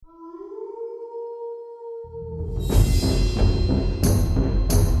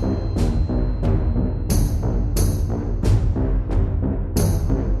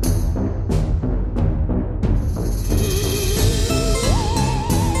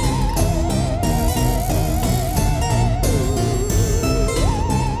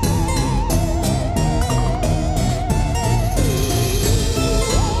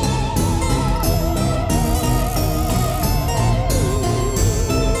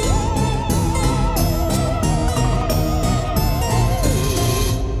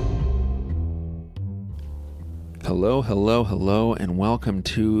Hello, hello, hello, and welcome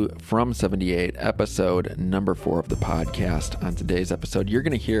to From 78, episode number 4 of the podcast. On today's episode, you're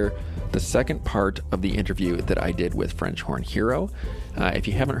going to hear the second part of the interview that I did with French Horn Hero. If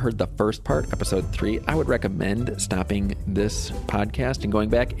you haven't heard the first part, episode 3, I would recommend stopping this podcast and going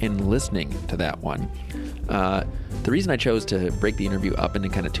back and listening to that one. The reason I chose to break the interview up into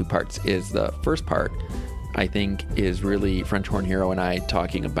kind of two parts is the first part, I think, is really French Horn Hero and I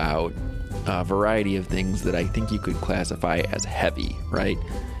talking about a variety of things that I think you could classify as heavy, right?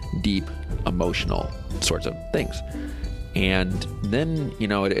 Deep, emotional sorts of things. And then,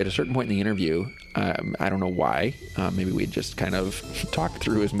 at a certain point in the interview, I don't know why, maybe we just kind of talked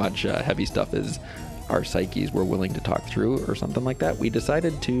through as much heavy stuff as our psyches were willing to talk through or something like that. We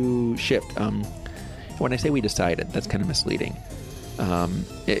decided to shift. When I say we decided, that's kind of misleading.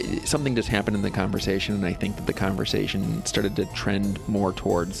 Something just happened in the conversation, and I think that the conversation started to trend more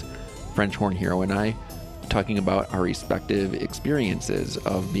towards French Horn Hero and I talking about our respective experiences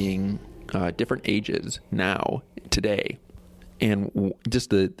of being different ages now, today, and just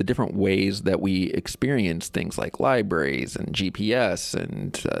the different ways that we experience things like libraries and GPS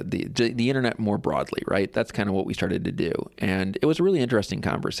and the internet more broadly, right? That's kind of what we started to do. And it was a really interesting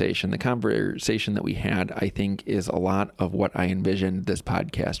conversation. The conversation that we had, I think, is a lot of what I envisioned this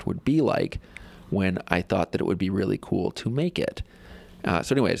podcast would be like when I thought that it would be really cool to make it.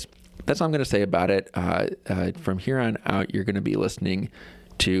 So anyways, that's all I'm going to say about it. From here on out, you're going to be listening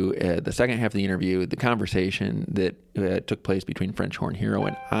to the second half of the interview, the conversation that took place between French Horn Hero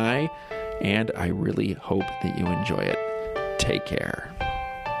and I really hope that you enjoy it. Take care.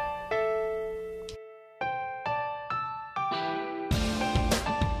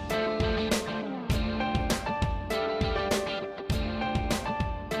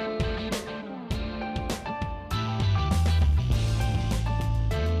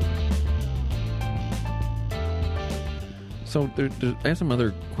 So I have some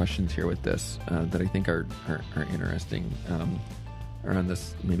other questions here with this that I think are interesting around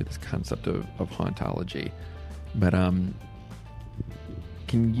this concept of hauntology. But can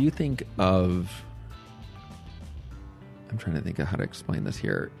you think of? I'm trying to think of how to explain this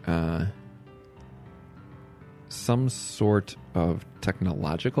here. Some sort of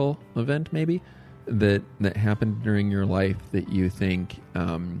technological event, maybe that happened during your life that you think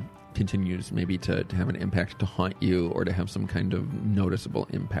continues maybe to have an impact, to haunt you, or to have some kind of noticeable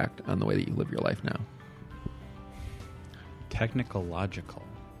impact on the way that you live your life now. Technological.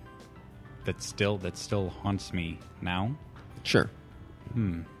 That still haunts me now? Sure.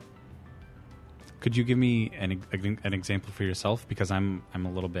 Could you give me an example for yourself? Because I'm a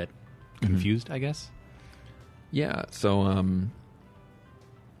little bit confused, I guess. Yeah. So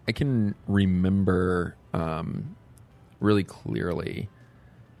I can remember really clearly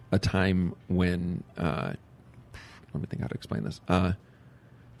a time when, let me think how to explain this.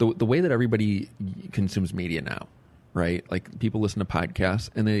 The way that everybody consumes media now, right? Like people listen to podcasts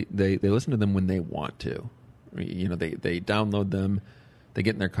and they listen to them when they want to. They download them, they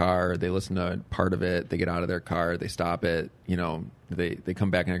get in their car, they listen to part of it, they get out of their car, they stop it, they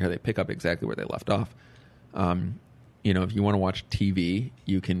come back in their car, they pick up exactly where they left off. If you want to watch TV,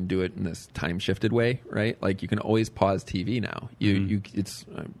 you can do it in this time-shifted way, right? Like you can always pause TV now. It's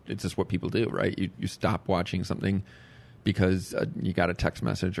just what people do, right? You stop watching something because you got a text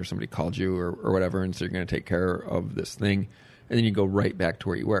message or somebody called you or whatever, and so you're going to take care of this thing, and then you go right back to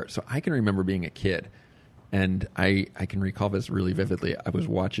where you were. So I can remember being a kid, and I can recall this really vividly. I was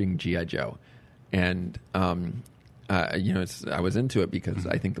watching G.I. Joe, and I was into it because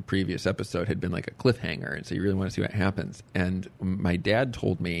I think the previous episode had been like a cliffhanger, and so you really want to see what happens. And my dad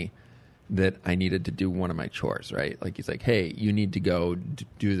told me that I needed to do one of my chores, right? Like he's like, "Hey, you need to go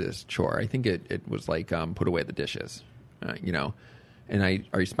do this chore." I think it was like put away the dishes, And I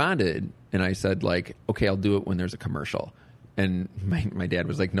responded and I said like, "Okay, I'll do it when there's a commercial." And my dad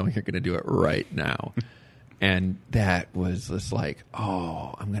was like, "No, you're going to do it right now." And that was just like,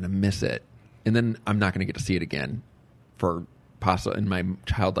 "Oh, I'm going to miss it," and then I'm not going to get to see it again for possible in my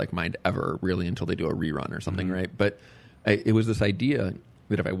childlike mind ever, really, until they do a rerun or something, right? But it was this idea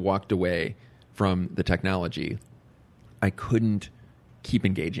that if I walked away from the technology, I couldn't keep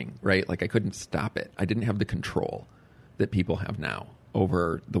engaging, right? Like I couldn't stop it. I didn't have the control that people have now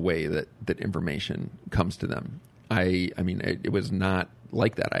over the way that information comes to them. It was not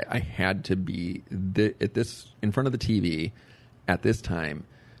like that. I had to be in front of the TV at this time,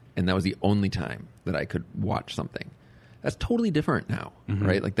 and that was the only time that I could watch something. That's totally different now,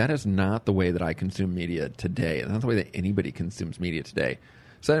 right? Like that is not the way that I consume media today. That's not the way that anybody consumes media today.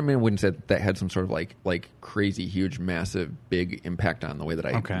 So I wouldn't say that had some sort of like crazy, huge, massive, big impact on the way that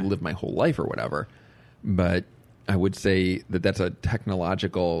I live my whole life or whatever. But I would say that that's a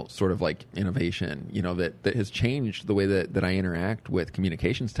technological sort of like innovation, that has changed the way that I interact with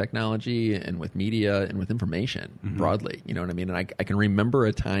communications technology and with media and with information broadly. You know what I mean? And I can remember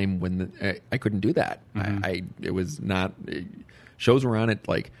a time when I couldn't do that. It was not shows were on at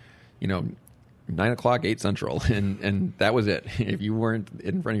 9:00, 8 Central, and that was it. If you weren't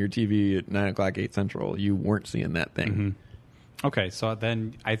in front of your TV at 9:00, 8 Central, you weren't seeing that thing. Okay, so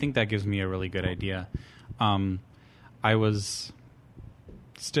then I think that gives me a really good idea. I was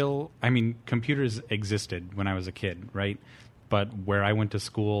still, computers existed when I was a kid, right? But where I went to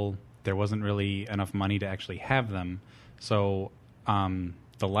school, there wasn't really enough money to actually have them. So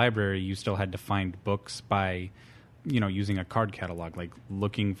the library, you still had to find books by, using a card catalog, like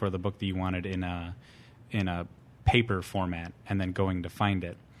looking for the book that you wanted in a paper format and then going to find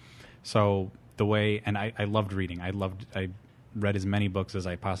it. So the way, and I loved reading. I read as many books as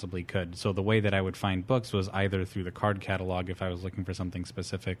I possibly could. So the way that I would find books was either through the card catalog if I was looking for something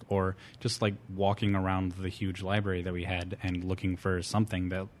specific, or just like walking around the huge library that we had and looking for something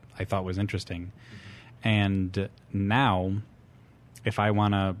that I thought was interesting. And now, if I'm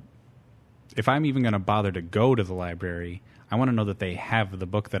even going to bother to go to the library, I want to know that they have the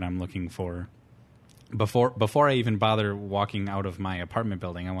book that I'm looking for. Before I even bother walking out of my apartment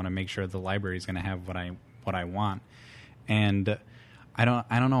building, I want to make sure the library is going to have what I want. And I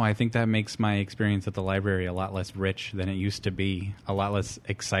don't know. I think that makes my experience at the library a lot less rich than it used to be, a lot less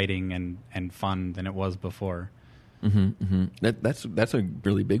exciting and fun than it was before. That's a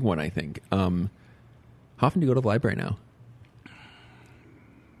really big one, I think. How often do you go to the library now?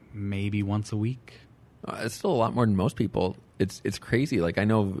 Maybe once a week. It's still a lot more than most people. It's crazy. Like, I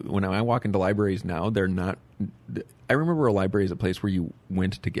know when I walk into libraries now, they're not. I remember a library is a place where you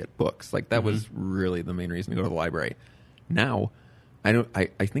went to get books. Like, that was really the main reason to go to the library. Now, I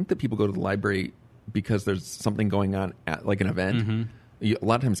think that people go to the library because there's something going on at like an event. A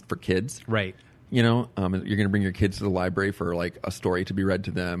lot of times for kids, right? You're going to bring your kids to the library for like a story to be read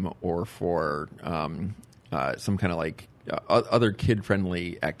to them, or for some kind of like other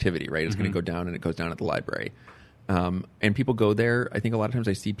kid-friendly activity. Right? It's going to go down, and it goes down at the library. And people go there. I think a lot of times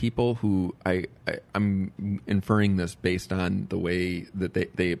I see people who I'm inferring this based on the way that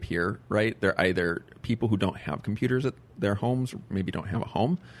they appear, right? They're either people who don't have computers at their homes, maybe don't have a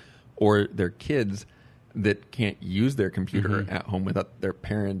home, or they're kids that can't use their computer at home without their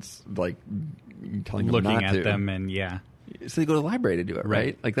parents like telling them looking not at to. them, and So they go to the library to do it,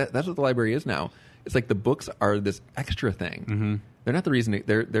 right? Like that's what the library is now. It's like the books are this extra thing. They're not the reason.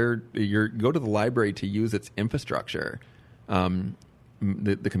 You go to the library to use its infrastructure,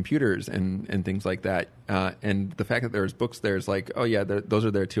 the computers and things like that. And the fact that there's books there is like, oh yeah, those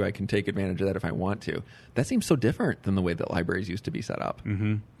are there too. I can take advantage of that if I want to. That seems so different than the way that libraries used to be set up.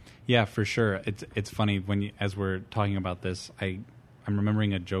 Yeah, for sure. It's funny as we're talking about this. I'm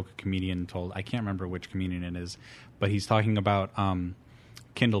remembering a joke a comedian told. I can't remember which comedian it is, but he's talking about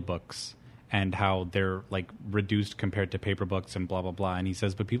Kindle books and how they're like reduced compared to paper books and blah, blah, blah. And he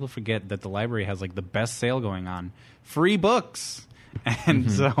says, but people forget that the library has like the best sale going on. Free books.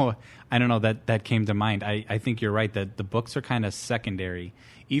 And so, I don't know, that came to mind. I think you're right that the books are kind of secondary.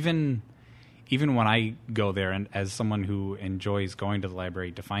 Even when I go there, and as someone who enjoys going to the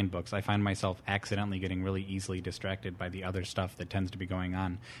library to find books, I find myself accidentally getting really easily distracted by the other stuff that tends to be going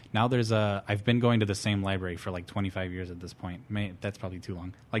on. Now I've been going to the same library for like 25 years at this point. That's probably too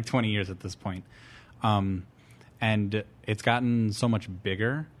long. Like 20 years at this point. And it's gotten so much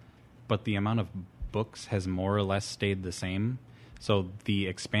bigger, but the amount of books has more or less stayed the same. So the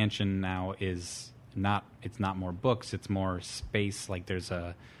expansion now it's not more books, it's more space. Like there's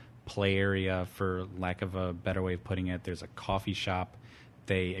a play area, for lack of a better way of putting it. There's a coffee shop.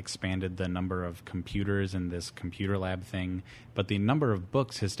 They expanded the number of computers in this computer lab thing, but the number of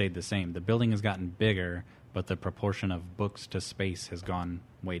books has stayed the same. The building has gotten bigger, but the proportion of books to space has gone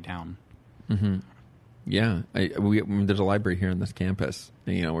way down. Yeah, there's a library here on this campus.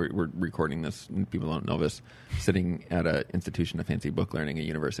 We're recording this. People don't know this. Sitting at an institution of fancy book learning, a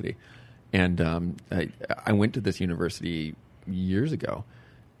university, and I went to this university years ago.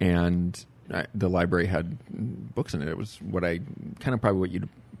 And the library had books in it. It was probably what you'd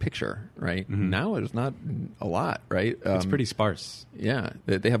picture, right? Now it's not a lot, right? It's pretty sparse. Yeah,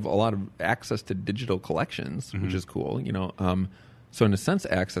 they have a lot of access to digital collections, which is cool. So in a sense,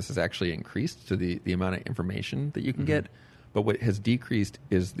 access has actually increased to the amount of information that you can get. But what has decreased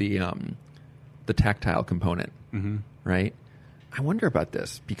is the tactile component, right? I wonder about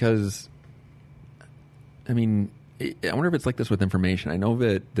this because, I wonder if it's like this with information. I know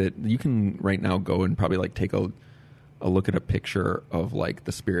that you can right now go and probably like take a I'll look at a picture of like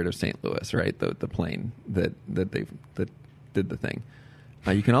the Spirit of St. Louis, right? The plane that did the thing.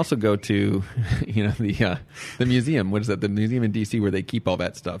 You can also go to, the museum. What is that? The museum in DC where they keep all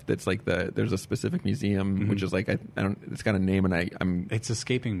that stuff. That's like there's a specific museum which is like I don't. It's got a name, and It's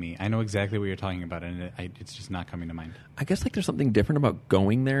escaping me. I know exactly what you're talking about, and it's just not coming to mind. I guess like there's something different about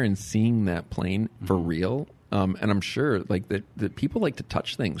going there and seeing that plane for real. And I'm sure like that people like to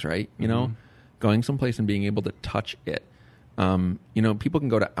touch things, right? Going someplace and being able to touch it. People can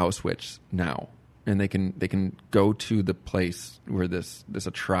go to Auschwitz now. And they can go to the place where this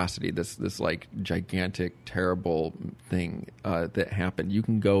atrocity, this like gigantic, terrible thing that happened. You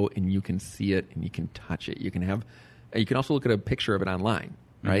can go and you can see it and you can touch it. You can also look at a picture of it online,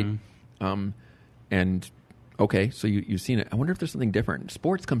 right? And okay, so you've seen it. I wonder if there's something different.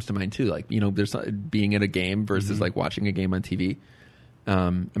 Sports comes to mind too. Like there's being at a game versus like watching a game on TV.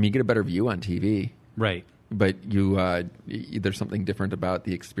 You get a better view on TV, right? But there's something different about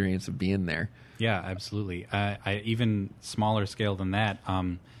the experience of being there. Yeah, absolutely. I even smaller scale than that.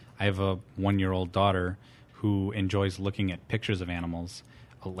 I have a 1-year-old daughter who enjoys looking at pictures of animals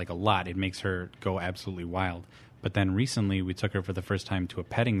like a lot. It makes her go absolutely wild. But then recently we took her for the first time to a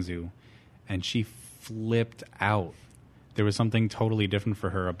petting zoo, and she flipped out. There was something totally different for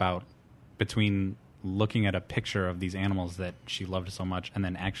her between looking at a picture of these animals that she loved so much and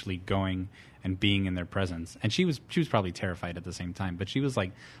then actually going and being in their presence. And she was probably terrified at the same time, but she was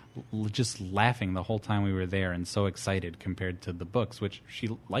like just laughing the whole time we were there and so excited compared to the books, which she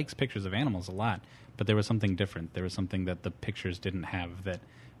likes pictures of animals a lot, but there was something different. There was something that the pictures didn't have that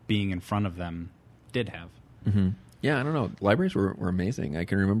being in front of them did have. Mm-hmm. Yeah, I don't know. Libraries were amazing. I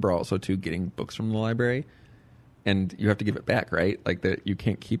can remember also too getting books from the library, and you have to give it back, right? Like that you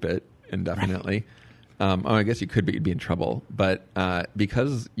can't keep it indefinitely. Right. I guess you could, but you'd be in trouble. But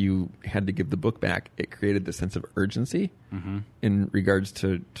because you had to give the book back, it created this sense of urgency in regards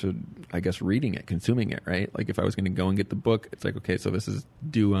to, I guess, reading it, consuming it, right? Like if I was going to go and get the book, it's like, okay, so this is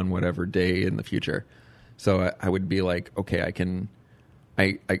due on whatever day in the future. So I would be like, okay,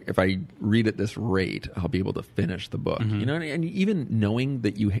 if I read at this rate, I'll be able to finish the book. And even knowing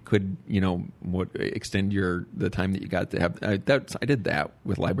that you could, extend the time that you got to have. I did that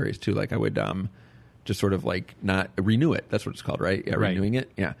with libraries too. Like I would just sort of like not renew it. That's what it's called, right? Yeah, right. Renewing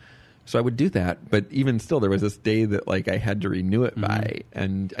it. Yeah. So I would do that, but even still, there was this day that like I had to renew it by,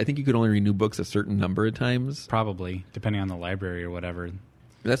 and I think you could only renew books a certain number of times. Probably, depending on the library or whatever.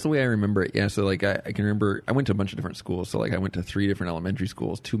 That's the way I remember it. Yeah. So like I can remember I went to a bunch of different schools. So like I went to 3 different elementary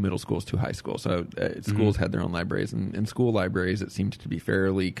schools, 2 middle schools, 2 high schools. So schools had their own libraries, and in school libraries, it seemed to be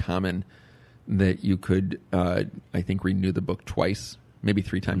fairly common that you could, I think, renew the book twice, maybe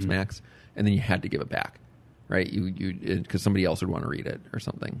 3 times max, and then you had to give it back, right? Because somebody else would want to read it or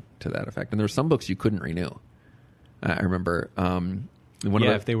something to that effect. And there were some books you couldn't renew. I remember.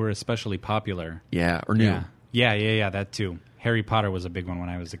 If they were especially popular. Yeah, or new. Yeah, that too. Harry Potter was a big one when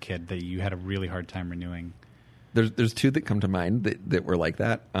I was a kid that you had a really hard time renewing. There's 2 that come to mind that were like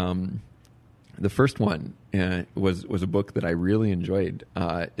that. The first one was a book that I really enjoyed.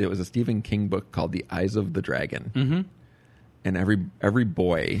 It was a Stephen King book called The Eyes of the Dragon. Mm-hmm. And every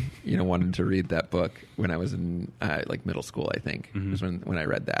boy, wanted to read that book when I was in like middle school. I think was when I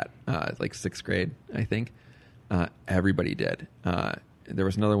read that, like 6th grade. I think everybody did. There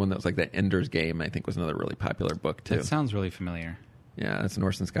was another one that was like that Ender's Game. I think was another really popular book too. That sounds really familiar. Yeah, it's an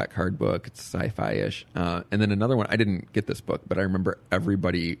Orson Scott Card book. It's sci-fi-ish. And then another one. I didn't get this book, but I remember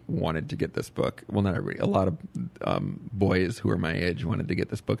everybody wanted to get this book. Well, not everybody. A lot of boys who were my age wanted to get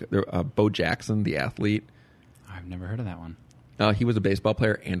this book. Bo Jackson, the athlete. I've never heard of that one. He was a baseball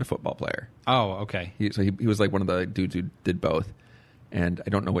player and a football player. Oh, okay. He was like one of the dudes who did both. And I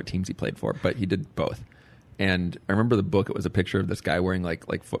don't know what teams he played for, but he did both. And I remember the book. It was a picture of this guy wearing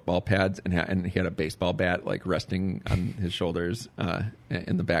like football pads, and he had a baseball bat like resting on his shoulders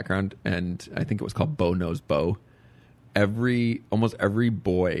in the background. And I think it was called Bo Knows Bo. Almost every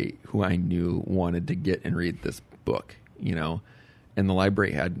boy who I knew wanted to get and read this book, And the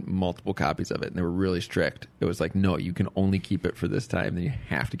library had multiple copies of it, and they were really strict. It was like, no, you can only keep it for this time, then you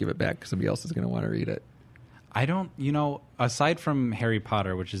have to give it back because somebody else is going to want to read it. I don't, aside from Harry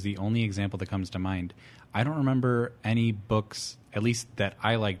Potter, which is the only example that comes to mind, I don't remember any books, at least that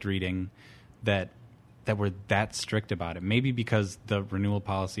I liked reading, that were that strict about it. Maybe because the renewal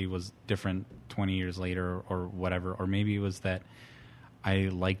policy was different 20 years later or whatever, or maybe it was that I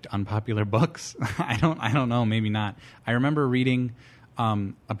liked unpopular books. I don't know. Maybe not. I remember reading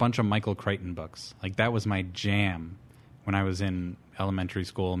a bunch of Michael Crichton books. Like that was my jam when I was in elementary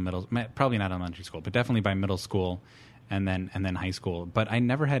school, probably not elementary school, but definitely by middle school. and then high school. But I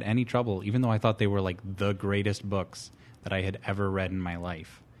never had any trouble, even though I thought they were like the greatest books that I had ever read in my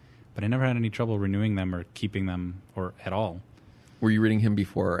life. But I never had any trouble renewing them or keeping them or at all. Were you reading him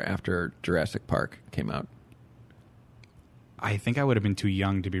before or after Jurassic Park came out? I think I would have been too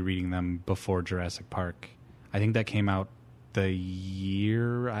young to be reading them before Jurassic Park. I think that came out the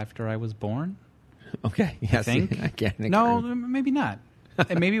year after I was born. Okay. Yes. I think. No, maybe not.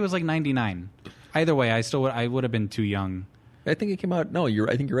 Maybe it was like 99. Either way, I would have been too young. I think it came out. No,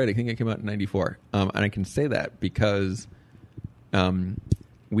 I think you're right. I think it came out in 94. And I can say that because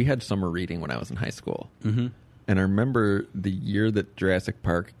we had summer reading when I was in high school. Mm-hmm. And I remember the year that Jurassic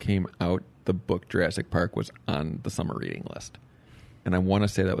Park came out, the book Jurassic Park was on the summer reading list. And I want to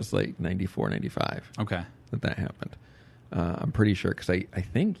say that was like 94, 95. Okay. That happened. I'm pretty sure because I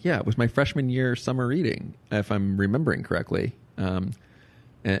think, it was my freshman year summer reading, if I'm remembering correctly.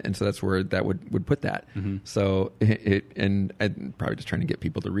 And so that's where that would put that. Mm-hmm. So and I'm probably just trying to get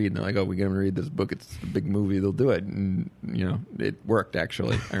people to read. And they're like, oh, we get them to read this book. It's a big movie. They'll do it. And, it worked,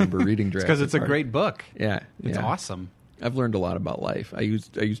 actually. I remember reading Jurassic Park. Because it's a great book. Yeah. It's awesome. I've learned a lot about life. I use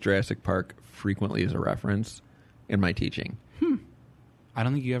Jurassic Park frequently as a reference in my teaching. I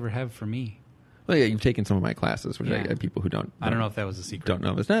don't think you ever have for me. Well, yeah, you've taken some of my classes, which Yeah. people who don't. I don't know if that was a secret. Don't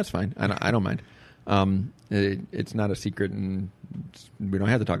know. That's fine. I don't mind. It's not a secret, and we don't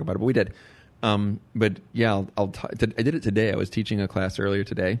have to talk about it, but we did. But yeah, I did it today. I was teaching a class earlier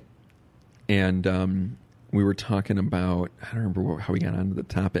today, and we were talking about. I don't remember how we got onto the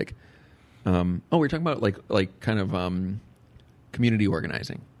topic. We were talking about like kind of community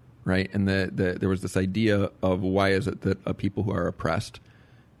organizing, right? And there was this idea of why is it that people who are oppressed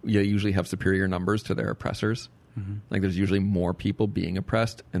usually have superior numbers to their oppressors. Mm-hmm. Like there's usually more people being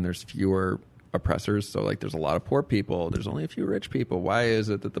oppressed and there's fewer oppressors. So like there's a lot of poor people. There's only a few rich people. Why is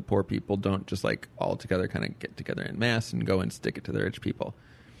it that the poor people don't just like all together kind of get together in mass and go and stick it to the rich people?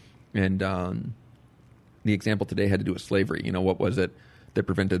 And the example today had to do with slavery. What was it that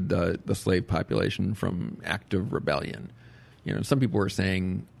prevented the slave population from active rebellion? Some people were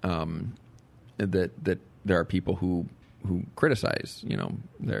saying that there are people who criticize,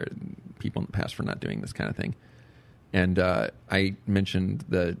 there are people in the past for not doing this kind of thing. And I mentioned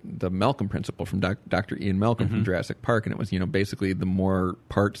the Malcolm principle from Dr. Ian Malcolm mm-hmm. from Jurassic Park, and it was, basically the more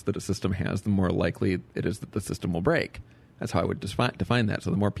parts that a system has, the more likely it is that the system will break. That's how I would define that. So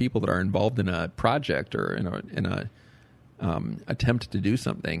the more people that are involved in a project or in a attempt to do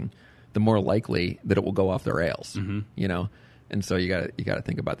something, the more likely that it will go off the rails. Mm-hmm. And so you got to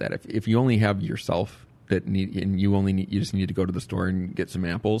think about that. If you only have yourself you just need to go to the store and get some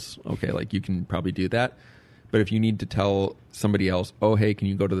apples. Okay, like you can probably do that. But if you need to tell somebody else, oh, hey, can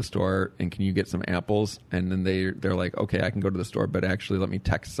you go to the store and can you get some apples? And then they're like, okay, I can go to the store, but actually let me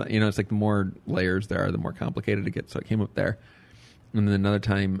text. It's like the more layers there are, the more complicated it gets. So it came up there. And then another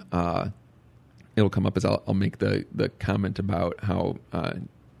time it'll come up as I'll make the comment about how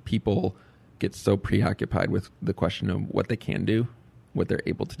people get so preoccupied with the question of what they can do, what they're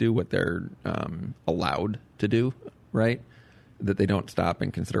able to do, what they're allowed to do, right? That they don't stop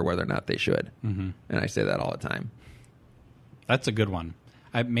and consider whether or not they should. Mm-hmm. And I say that all the time. That's a good one.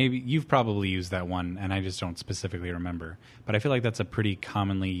 Maybe you've probably used that one, and I just don't specifically remember. But I feel like that's a pretty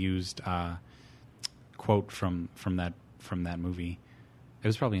commonly used quote from that movie. It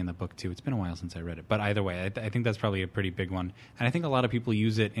was probably in the book too. It's been a while since I read it, but either way, I think that's probably a pretty big one. And I think a lot of people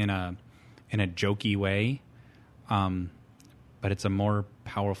use it in a jokey way. But it's a more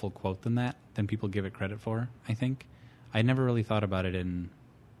powerful quote than people give it credit for, I think. I never really thought about it in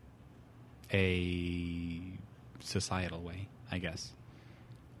a societal way, I guess.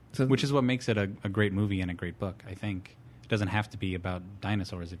 So, which is what makes it a great movie and a great book, I think. It doesn't have to be about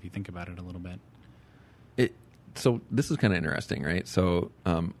dinosaurs if you think about it a little bit. So this is kind of interesting, right? So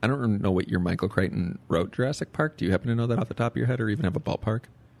I don't know what year Michael Crichton wrote Jurassic Park. Do you happen to know that off the top of your head or even have a ballpark?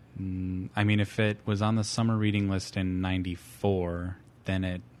 I mean, if it was on the summer reading list in 94, then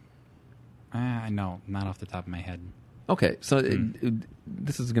it... no, not off the top of my head. Okay, so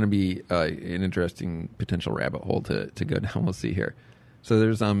this is going to be an interesting potential rabbit hole to go down. We'll see here. So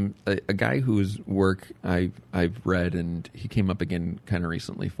there's a guy whose work I've read, and he came up again kind of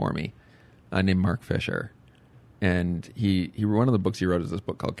recently for me, named Mark Fisher. And he one of the books he wrote is this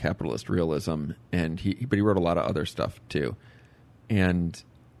book called Capitalist Realism, and he wrote a lot of other stuff too. And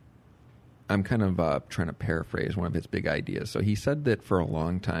I'm kind of trying to paraphrase one of his big ideas. So he said that for a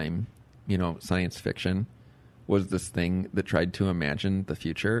long time, science fiction was this thing that tried to imagine the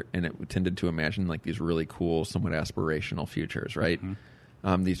future, and it tended to imagine like these really cool, somewhat aspirational futures, right?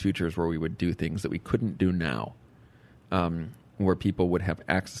 Mm-hmm. These futures where we would do things that we couldn't do now. where people would have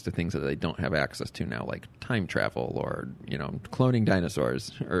access to things that they don't have access to now, like time travel or, cloning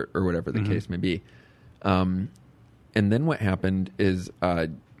dinosaurs or whatever the case may be. And then what happened is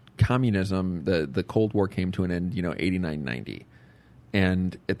communism, the Cold War came to an end, 89, 90.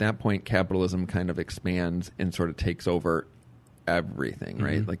 And at that point, capitalism kind of expands and sort of takes over everything,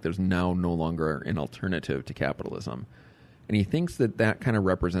 right? Like there's now no longer an alternative to capitalism. And he thinks that kind of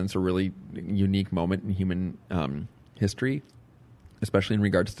represents a really unique moment in human history, especially in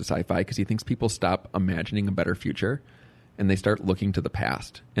regards to sci-fi, because he thinks people stop imagining a better future and they start looking to the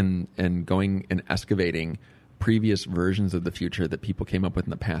past and going and excavating previous versions of the future that people came up with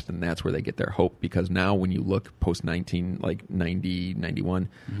in the past, and that's where they get their hope. Because now when you look post 90, 91,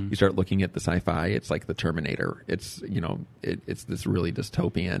 you start looking at the sci-fi, it's like the Terminator. It's, it's this really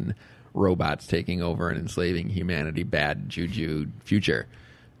dystopian robots taking over and enslaving humanity, bad juju future.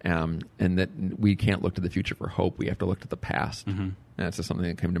 And that we can't look to the future for hope. We have to look to the past. And that's just something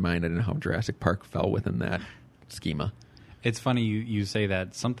that came to mind. I don't know how Jurassic Park fell within that schema. It's funny you say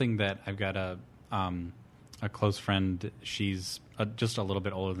that. Something that I've got a close friend, she's just a little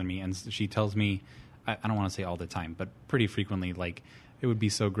bit older than me, and she tells me, I don't want to say all the time, but pretty frequently, like, it would be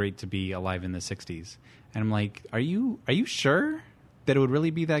so great to be alive in the 60s. And I'm like, are you sure that it would really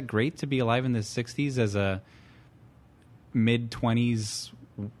be that great to be alive in the 60s as a mid-20s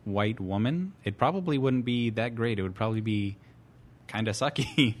white woman? It probably wouldn't be that great. It would probably be kind of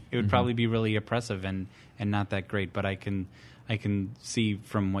sucky. It would probably be really oppressive and not that great. But I can see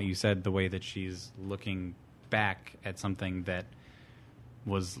from what you said the way that she's looking back at something that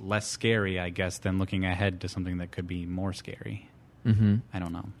was less scary, I guess, than looking ahead to something that could be more scary. I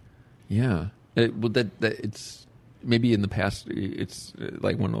don't know. Yeah. That it's maybe in the past, it's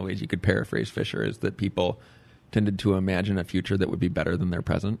like one of the ways you could paraphrase Fisher is that people tended to imagine a future that would be better than their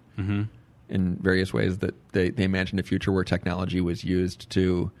present in various ways, that they imagined a future where technology was used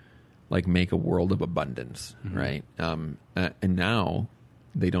to like make a world of abundance, right? And now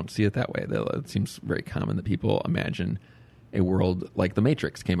they don't see it that way. It seems very common that people imagine a world like The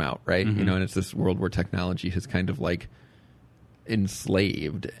Matrix came out, right? And it's this world where technology has kind of like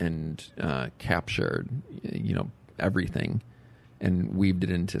enslaved and captured, everything and weaved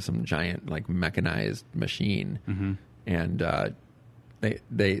it into some giant like mechanized machine. And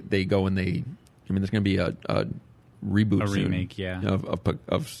they go and there's going to be a reboot, soon remake,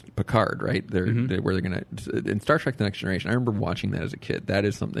 of Picard, right? Where they're going to in Star Trek: The Next Generation. I remember watching that as a kid. That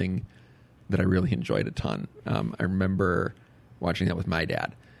is something that I really enjoyed a ton. I remember watching that with my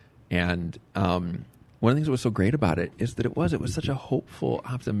dad, and one of the things that was so great about it is that it was such a hopeful,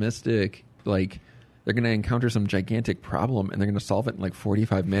 optimistic, like they're going to encounter some gigantic problem and they're going to solve it in like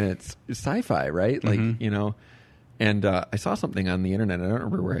 45 minutes. It's sci-fi, right? Like And I saw something on the internet. I don't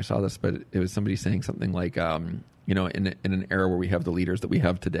remember where I saw this, but it was somebody saying something like, in an era where we have the leaders that we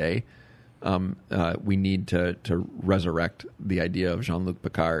have today, we need to resurrect the idea of Jean-Luc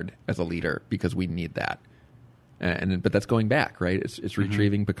Picard as a leader because we need that. But that's going back, right? It's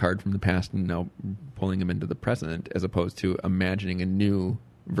retrieving Picard from the past and now pulling him into the present, as opposed to imagining a new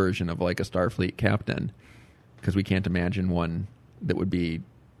version of like a Starfleet captain, because we can't imagine one that would be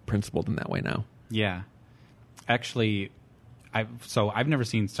principled in that way now. Yeah. Actually, I've never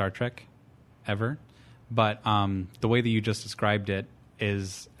seen Star Trek ever, but the way that you just described it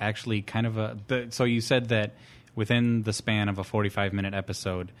is actually kind of so you said that within the span of a 45-minute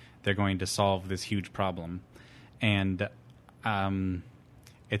episode, they're going to solve this huge problem. And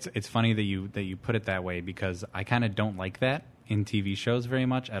it's funny that you put it that way, because I kind of don't like that in TV shows very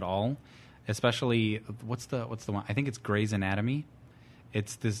much at all. Especially what's the one? I think it's Grey's Anatomy.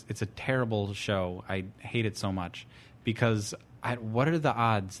 It's a terrible show. I hate it so much because what are the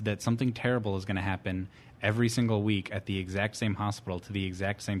odds that something terrible is going to happen every single week at the exact same hospital to the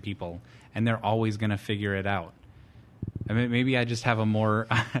exact same people, and they're always going to figure it out? I mean, maybe I just have a more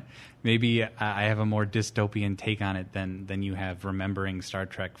maybe I have a more dystopian take on it than you have, remembering Star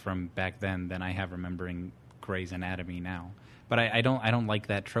Trek from back then, than I have remembering Grey's Anatomy now. But I don't like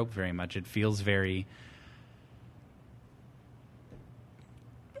that trope very much. It feels very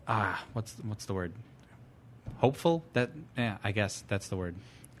what's the word? Hopeful? I guess that's the word.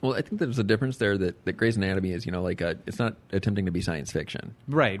 Well, I think there's a difference there that Grey's Anatomy is, it's not attempting to be science fiction.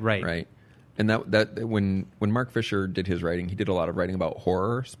 Right. And that when Mark Fisher did his writing, he did a lot of writing about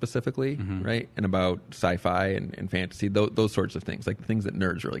horror specifically, right? And about sci-fi and fantasy, those sorts of things, like the things that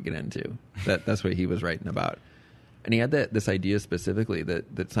nerds really get into. That's what he was writing about. And he had this idea specifically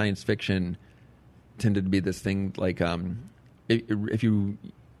that science fiction tended to be this thing like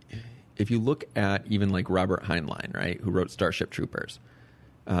if you look at even like Robert Heinlein, right, who wrote Starship Troopers,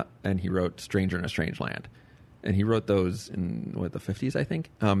 and he wrote Stranger in a Strange Land. and he wrote those in the 50s, I think.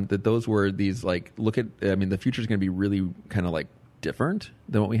 That those were these like the future is going to be really kind of like different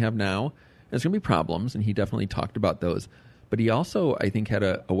than what we have now. And there's going to be problems, and he definitely talked about those. But he also, I think, had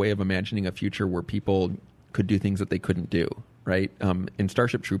a way of imagining a future where people could do things that they couldn't do, right? In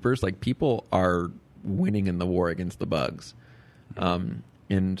Starship Troopers, like, people are winning in the war against the bugs.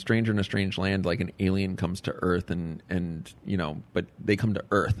 In Stranger in a Strange Land, like, an alien comes to Earth and but they come to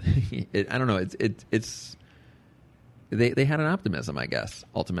Earth. I don't know. They had an optimism, I guess,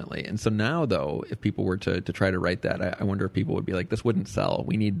 ultimately. And so now, though, if people were to try to write that, I wonder if people would be like, this wouldn't sell.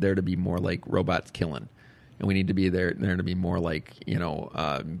 We need there to be more like robots killing. And we need to be there to be more like,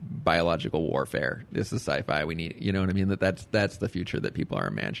 biological warfare. This is sci-fi. We need, you know what I mean? That's the future that people are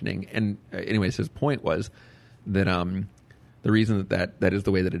imagining. And anyways, his point was that the reason that is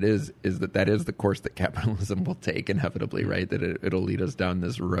the way that it is that is the course that capitalism will take inevitably, right? That it'll lead us down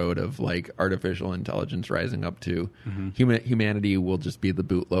this road of like artificial intelligence rising up to humanity will just be the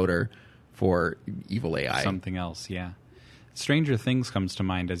bootloader for evil AI. Something else, yeah. Stranger Things comes to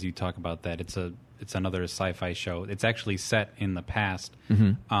mind as you talk about that. It's another sci-fi show. It's actually set in the past,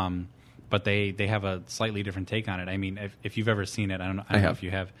 but they have a slightly different take on it. I mean, if you've ever seen it, I don't know if you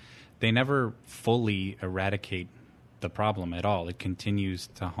have. They never fully eradicate the problem at all. It continues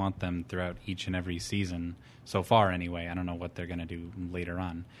to haunt them throughout each and every season so far. Anyway, I don't know what they're going to do later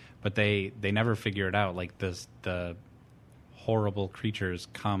on, but they never figure it out. Like the horrible creatures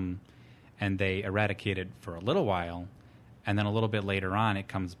come and they eradicate it for a little while. And then a little bit later on, it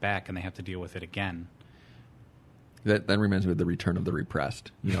comes back, and they have to deal with it again. That reminds me of the return of the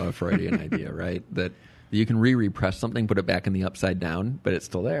repressed, a Freudian idea, right? That you can re-repress something, put it back in the upside down, but it's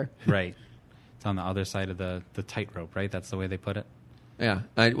still there. Right. It's on the other side of the tightrope, right? That's the way they put it? Yeah.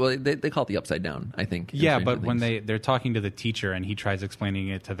 They call it the upside down, I think. Yeah, but when they're talking to the teacher, and he tries explaining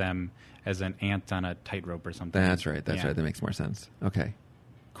it to them as an ant on a tightrope or something. That's right. Right. That makes more sense. Okay.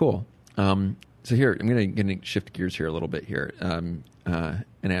 Cool. So here, I'm going to shift gears here a little bit here and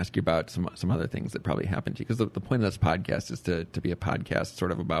ask you about some other things that probably happened to you. Because the point of this podcast is to be a podcast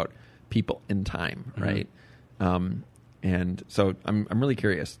sort of about people in time, right? And so I'm really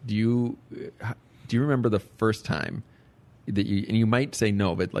curious. Do you remember the first time that and you might say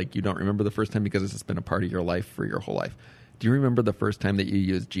no, but like you don't remember the first time because it's been a part of your life for your whole life. Do you remember the first time that you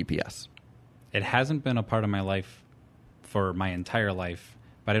used GPS? It hasn't been a part of my life for my entire life.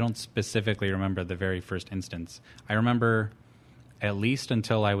 But I don't specifically remember the very first instance. I remember at least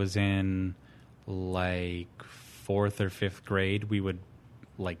until I was in like 4th or 5th grade, we would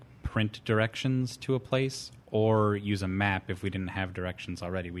like print directions to a place or use a map if we didn't have directions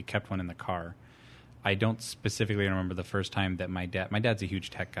already. We kept one in the car. I don't specifically remember the first time that my dad's a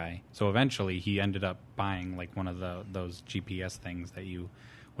huge tech guy. So eventually he ended up buying like one of those GPS things that you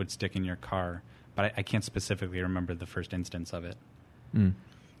would stick in your car. But I can't specifically remember the first instance of it.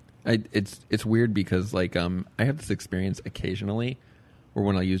 It's weird because like I have this experience occasionally where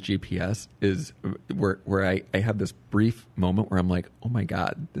when I use GPS is where I have this brief moment where I'm like, oh my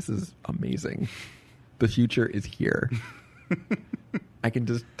God, this is amazing. The future is here. I can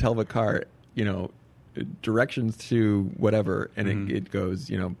just tell the car, directions to whatever, and it goes,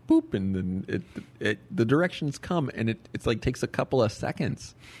 boop, and then the directions come, and it's like takes a couple of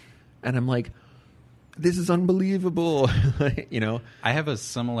seconds, and I'm like, this is unbelievable. I have a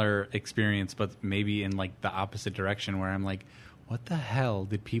similar experience, but maybe in like the opposite direction, where I'm like, what the hell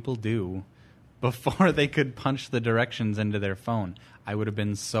did people do before they could punch the directions into their phone? I would have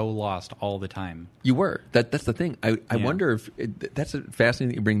been so lost all the time. You were. That's the thing. I wonder if that's fascinating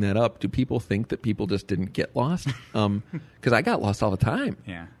that you bring that up. Do people think that people just didn't get lost? Because I got lost all the time.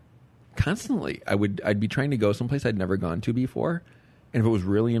 Yeah, constantly. I'd be trying to go someplace I'd never gone to before. And if it was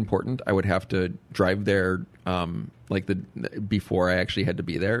really important, I would have to drive there before I actually had to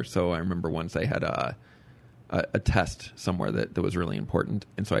be there. So I remember once I had a test somewhere that was really important.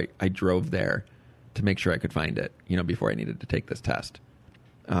 And so I drove there to make sure I could find it, before I needed to take this test.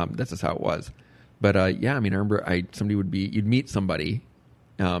 That's just how it was. But I remember you'd meet somebody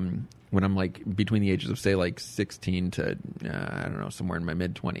when I'm like between the ages of say like 16 to, I don't know, somewhere in my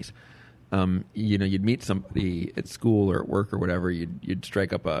mid-20s. You'd meet somebody at school or at work or whatever. You'd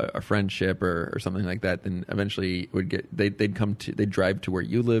strike up a friendship or something like that. Then eventually they'd drive to where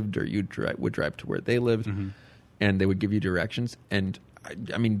you lived, or you would drive to where they lived, and they would give you directions. And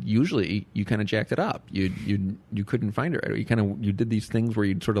usually you kind of jacked it up. You couldn't find it. You did these things where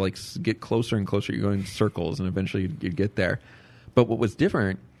you'd sort of like get closer and closer. You're going in circles, and eventually you'd get there. But what was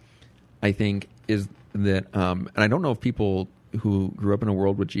different, I think, is that, and I don't know if people who grew up in a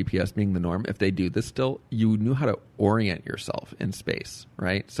world with GPS being the norm, if they do this still, you knew how to orient yourself in space,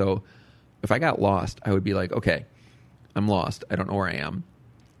 right? So if I got lost, I would be like, okay, I'm lost. I don't know where I am.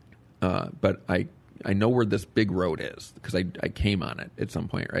 But I know where this big road is because I came on it at some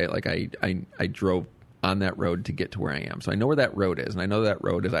point, right? Like I drove on that road to get to where I am. So I know where that road is, and I know that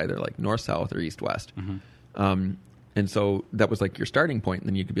road is either like north, south, or east, west. And so that was like your starting point. And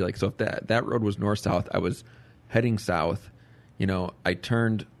then you could be like, so if that road was north, south, I was heading south, I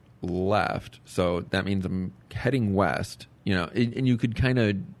turned left. So that means I'm heading west, and you could kind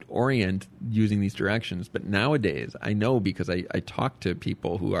of orient using these directions. But nowadays I know because I talk to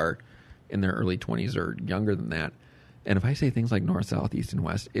people who are in their early 20s or younger than that. And if I say things like north, south, east, and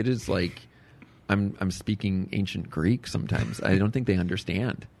west, it is like I'm speaking ancient Greek sometimes. I don't think they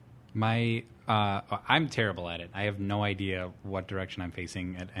understand. I'm terrible at it. I have no idea what direction I'm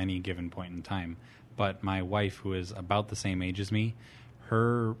facing at any given point in time. But my wife, who is about the same age as me,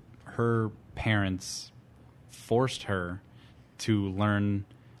 her parents forced her to learn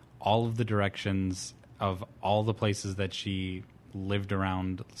all of the directions of all the places that she lived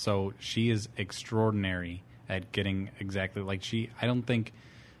around. So she is extraordinary at getting exactly I don't think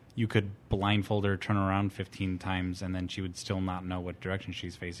you could blindfold her, turn around 15 times, and then she would still not know what direction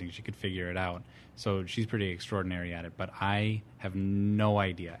she's facing. She could figure it out. So she's pretty extraordinary at it. But I have no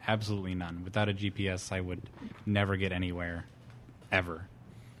idea, absolutely none. Without a GPS, I would never get anywhere, ever.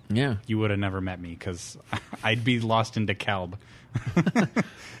 Yeah. You would have never met me because I'd be lost in DeKalb.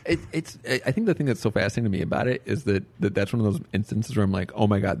 I think the thing that's so fascinating to me about it is that's one of those instances where I'm like, oh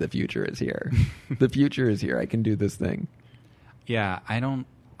my God, the future is here. The future is here. I can do this thing. Yeah, I don't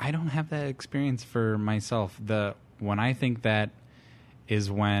have that experience for myself. When I think that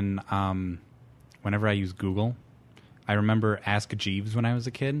is when whenever I use Google. I remember Ask Jeeves when I was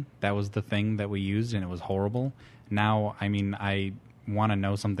a kid. That was the thing that we used, and it was horrible. Now, I want to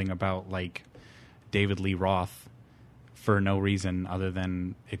know something about David Lee Roth for no reason other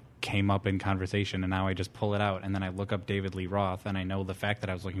than it came up in conversation, and now I just pull it out, and then I look up David Lee Roth, and I know the fact that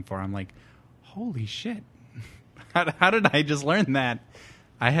I was looking for. I'm like, holy shit. How did I just learn that?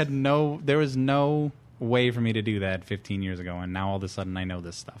 There was no way for me to do that 15 years ago, and now all of a sudden I know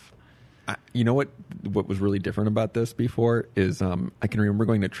this stuff. You know what was really different about this before is I can remember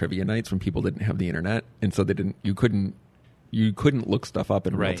going to trivia nights when people didn't have the internet, and so you couldn't look stuff up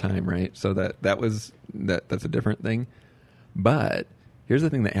in real time, right? So that's a different thing. But here's the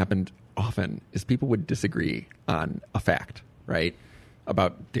thing that happened often is people would disagree on a fact, right?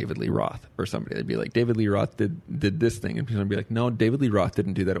 About David Lee Roth or somebody. They'd be like, David Lee Roth did this thing, and people would be like, no, David Lee Roth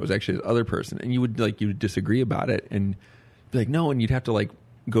didn't do that. It was actually this other person. And you would disagree about it and be like, no, and you'd have to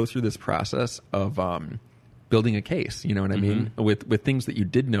go through this process of building a case, you know what I mean? With things that you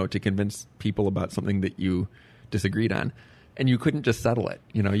did know to convince people about something that you disagreed on. And you couldn't just settle it.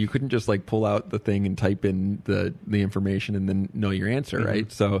 You couldn't just pull out the thing and type in the information and then know your answer,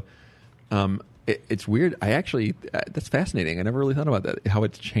 right? So it's weird. That's fascinating. I never really thought about that, how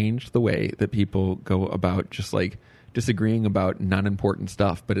it's changed the way that people go about just disagreeing about non-important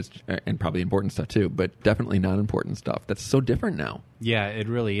stuff, but and probably important stuff too, but definitely non-important stuff. That's so different now. Yeah, it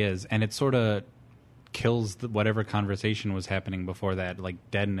really is. And it sort of kills whatever conversation was happening before that,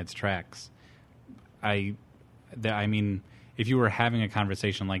 dead in its tracks. I mean, if you were having a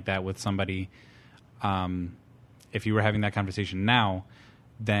conversation like that with somebody, if you were having that conversation now,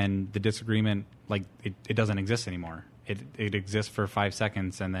 then the disagreement, it doesn't exist anymore. It exists for 5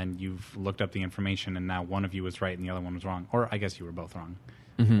 seconds, and then you've looked up the information, and now one of you was right and the other one was wrong. Or I guess you were both wrong.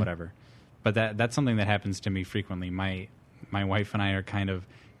 Whatever. But that's something that happens to me frequently. My wife and I are kind of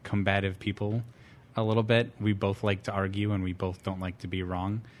combative people a little bit. We both like to argue, and we both don't like to be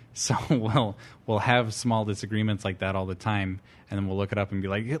wrong. So we'll have small disagreements like that all the time, and then we'll look it up and be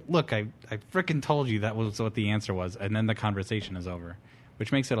like, look, I frickin' told you that was what the answer was, and then the conversation is over,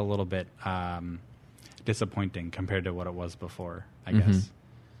 which makes it a little bit disappointing compared to what it was before, I guess.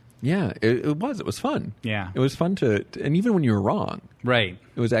 Yeah, it was fun. Yeah. It was fun and even when you were wrong. Right.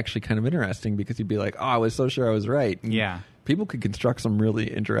 It was actually kind of interesting because you'd be like, oh, I was so sure I was right. And yeah. People could construct some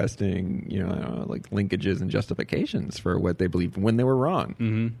really interesting, linkages and justifications for what they believed when they were wrong.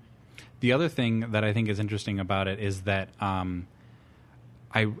 Mm-hmm. The other thing that I think is interesting about it is that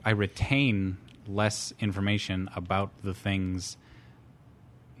I retain less information about the things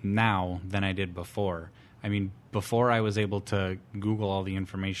now than I did before. I mean, before I was able to Google all the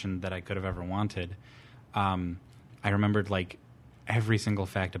information that I could have ever wanted, I remembered every single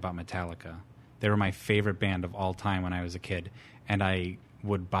fact about Metallica. They were my favorite band of all time when I was a kid, and I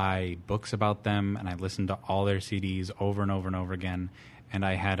would buy books about them, and I listened to all their CDs over and over and over again, and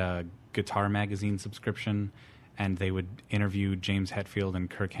I had a guitar magazine subscription, and they would interview James Hetfield and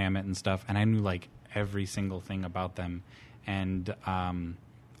Kirk Hammett and stuff, and I knew every single thing about them, and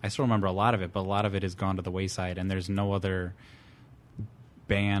I still remember a lot of it, but a lot of it has gone to the wayside, and there's no other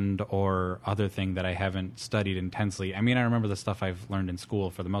band or other thing that I haven't studied intensely. I mean, I remember the stuff I've learned in school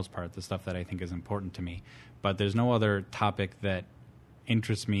for the most part, the stuff that I think is important to me, but there's no other topic that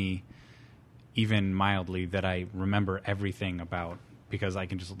interests me even mildly that I remember everything about, because I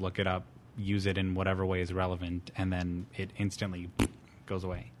can just look it up, use it in whatever way is relevant, and then it instantly goes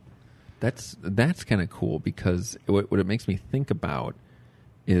away. That's kind of cool, because what it makes me think about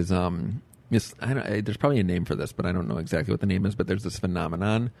is there's probably a name for this, but I don't know exactly what the name is. But there's this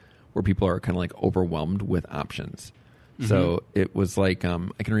phenomenon where people are kind of like overwhelmed with options. Mm-hmm. So it was like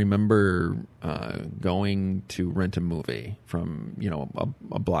I can remember going to rent a movie from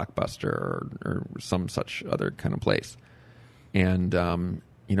a Blockbuster or some such other kind of place, and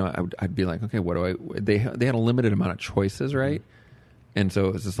I'd be like, okay, what do I? They had a limited amount of choices, right? And so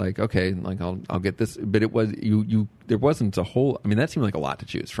it was just like, okay, like I'll get this, but it was there wasn't a whole. I mean, that seemed like a lot to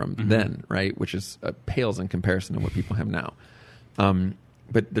choose from then, right? Which is pales in comparison to what people have now.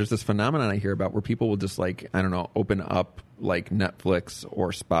 But there's this phenomenon I hear about where people will just like, I don't know, open up like Netflix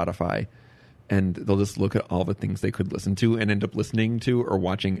or Spotify, and they'll just look at all the things they could listen to and end up listening to or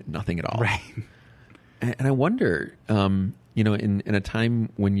watching nothing at all. Right. And I wonder, in a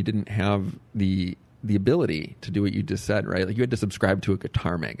time when you didn't have the ability to do what you just said, right? Like you had to subscribe to a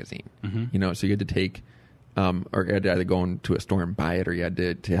guitar magazine, so you had to take, or you had to either go into a store and buy it, or you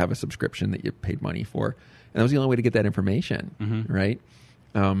had to have a subscription that you paid money for. And that was the only way to get that information, right?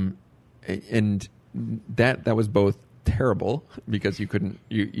 And that was both terrible because you couldn't,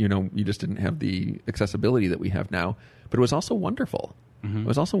 you just didn't have the accessibility that we have now, but it was also wonderful. It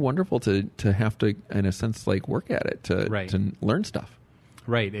was also wonderful to have to, in a sense, like work at it to learn stuff.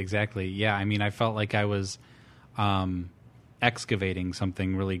 Right, exactly. Yeah, I mean, I felt like I was excavating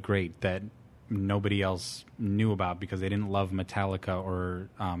something really great that nobody else knew about because they didn't love Metallica or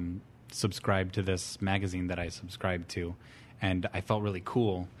subscribe to this magazine that I subscribed to. And I felt really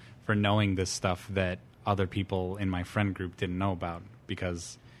cool for knowing this stuff that other people in my friend group didn't know about,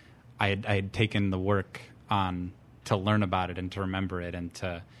 because I had taken the work on to learn about it and to remember it and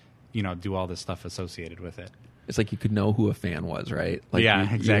to, do all this stuff associated with it. It's like you could know who a fan was, right? Like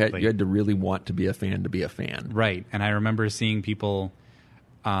yeah, exactly. You had to really want to be a fan. Right. And I remember seeing people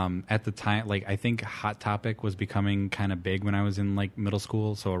at the time, like I think Hot Topic was becoming kind of big when I was in like middle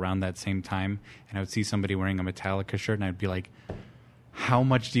school, so around that same time, and I would see somebody wearing a Metallica shirt and I'd be like, how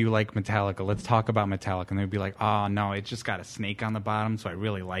much do you like Metallica? Let's talk about Metallica. And they'd be like, oh no, it's just got a snake on the bottom, so I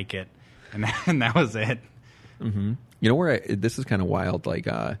really like it. And that was it. Mm-hmm. This is kind of wild, like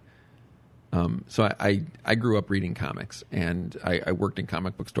so I grew up reading comics, and I worked in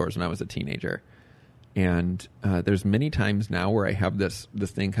comic book stores when I was a teenager. And there's many times now where I have this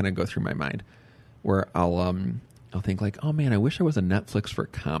thing kind of go through my mind, where I'll think like, oh man, I wish I was a Netflix for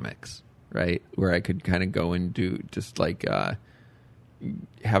comics, right? Where I could kind of go and do just like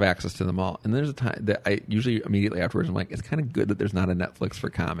have access to them all. And there's a time that I usually immediately afterwards I'm like, it's kind of good that there's not a Netflix for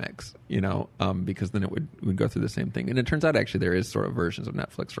comics, because then it would go through the same thing. And it turns out actually there is sort of versions of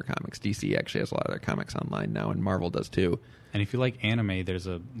Netflix for comics. DC actually has a lot of their comics online now, and Marvel does too. And if you like anime,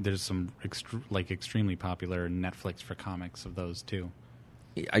 there's some extremely popular Netflix for comics of those too.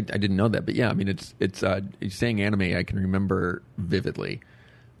 I didn't know that, but yeah, I mean it's saying anime, I can remember vividly.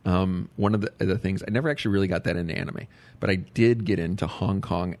 One of the things, I never actually really got that into anime, but I did get into Hong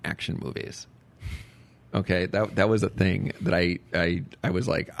Kong action movies. Okay, that was a thing that I was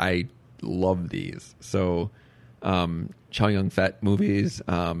like, I love these. So Chow Yun-fat movies,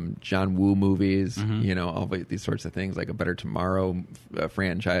 John Woo movies, all these sorts of things, like A Better Tomorrow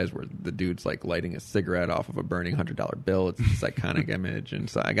franchise where the dude's like lighting a cigarette off of a burning $100 bill. It's this iconic image, and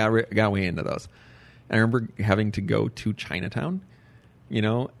so I got way into those. And I remember having to go to Chinatown,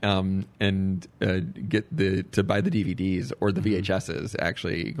 and to buy the DVDs or the VHSs,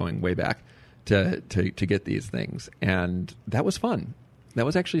 actually going way back to get these things, and that was fun. That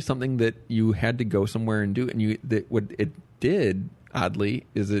was actually something that you had to go somewhere and do, and what it did oddly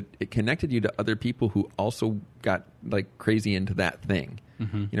is it connected you to other people who also got like crazy into that thing.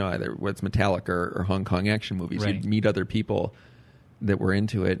 Either what's Metallica or Hong Kong action movies. Right. You'd meet other people that were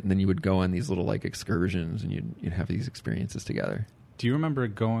into it, and then you would go on these little like excursions, and you'd have these experiences together. Do you remember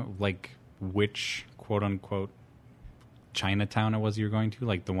going, like, which quote-unquote Chinatown it was you were going to?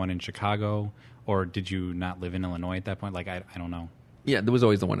 Like the one in Chicago? Or did you not live in Illinois at that point? Like, I don't know. Yeah, there was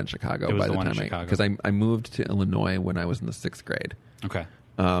always the one in Chicago. There was the one in Chicago. Because I moved to Illinois when I was in the 6th grade. Okay.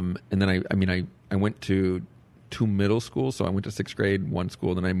 And then I went to 2 middle schools. So I went to 6th grade, one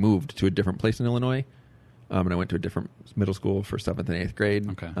school, then I moved to a different place in Illinois. And I went to a different middle school for 7th and 8th grade.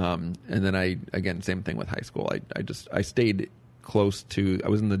 Okay. And then again, same thing with high school. I stayed close to. I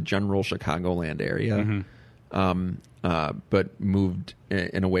was in the general Chicagoland area, but moved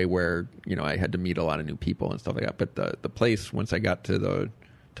in a way where I had to meet a lot of new people and stuff like that. But the place, once I got to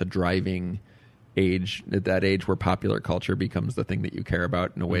driving age, at that age where popular culture becomes the thing that you care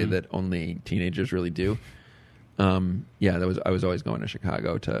about in a way that only teenagers really do. I was always going to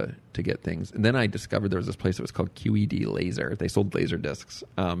Chicago to get things. And then I discovered there was this place that was called QED Laser. They sold laser discs.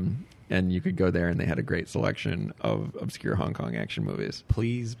 And you could go there and they had a great selection of obscure Hong Kong action movies.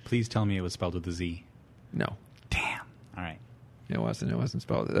 Please tell me it was spelled with a Z. No. Damn. All right. It wasn't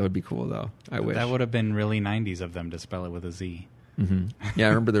spelled. That would be cool though. I wish. That would have been really 90s of them to spell it with a Z. Mm-hmm. Yeah, I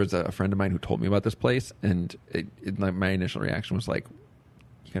remember there was a friend of mine who told me about this place, and my initial reaction was like,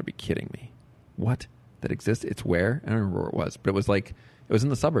 "You gotta be kidding me! What? That exists? It's where?" I don't remember where it was, but it was in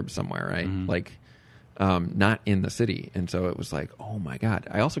the suburbs somewhere, right? Mm-hmm. Like, not in the city. And so it was like, oh my god!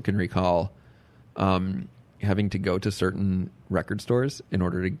 I also can recall having to go to certain record stores in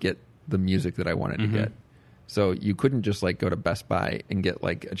order to get the music that I wanted to get. So you couldn't just like go to Best Buy and get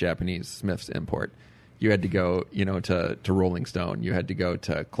like a Japanese Smiths import. You had to go, to Rolling Stone. You had to go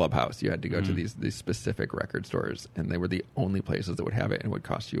to Clubhouse. You had to go to these specific record stores, and they were the only places that would have it, and it would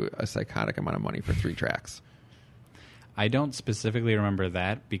cost you a psychotic amount of money for 3 tracks. I don't specifically remember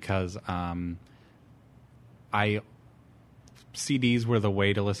that because CDs were the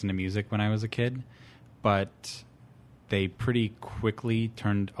way to listen to music when I was a kid, but they pretty quickly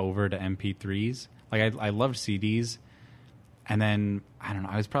turned over to MP3s. Like I loved CDs. And then, I don't know,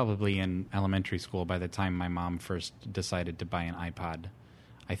 I was probably in elementary school by the time my mom first decided to buy an iPod,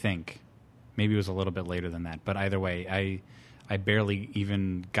 I think. Maybe it was a little bit later than that. But either way, I barely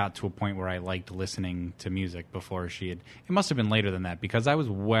even got to a point where I liked listening to music before she had... It must have been later than that, because I was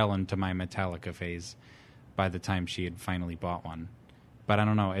well into my Metallica phase by the time she had finally bought one. But I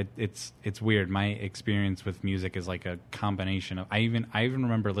don't know, it's weird. My experience with music is like a combination of... I even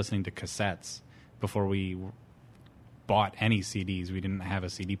remember listening to cassettes before we... bought any CDs. We didn't have a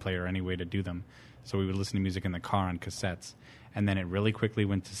CD player or any way to do them, so we would listen to music in the car on cassettes, and then it really quickly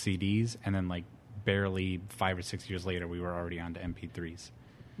went to CDs, and then like barely 5 or 6 years later we were already on to MP3s.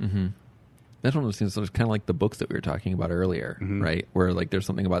 That's one of those things. So it's kind of like the books that we were talking about earlier, right? Where like there's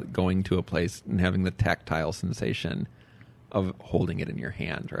something about going to a place and having the tactile sensation of holding it in your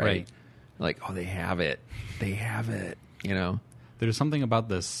hand, right? Like, oh, they have it, There's something about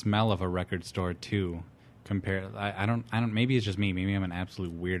the smell of a record store too. I don't. Maybe it's just me. Maybe I'm an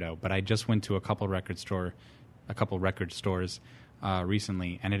absolute weirdo. But I just went to a couple record stores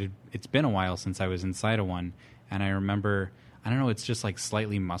recently, and it's been a while since I was inside of one. And I remember, I don't know, it's just like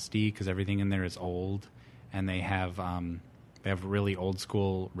slightly musty because everything in there is old, and they have really old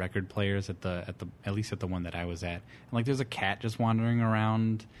school record players at least at the one that I was at. And like there's a cat just wandering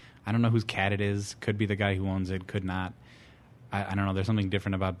around. I don't know whose cat it is. Could be the guy who owns it. Could not. I don't know. There's something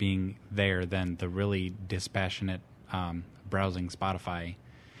different about being there than the really dispassionate browsing Spotify.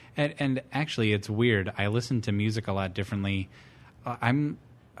 And actually, it's weird. I listen to music a lot differently. I'm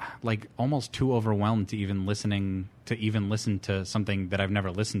like almost too overwhelmed to even listen to something that I've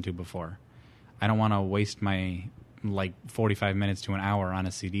never listened to before. I don't want to waste my like 45 minutes to an hour on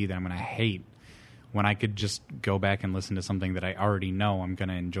a CD that I'm going to hate when I could just go back and listen to something that I already know I'm going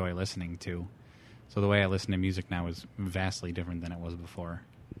to enjoy listening to. So the way I listen to music now is vastly different than it was before.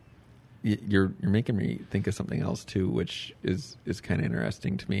 You're making me think of something else too, which is kind of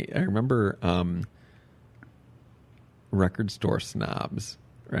interesting to me. I remember record store snobs,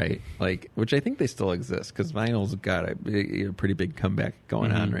 right? Like, which I think they still exist because vinyl's got a pretty big comeback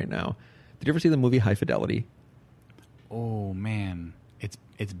going on right now. Did you ever see the movie High Fidelity? Oh man, it's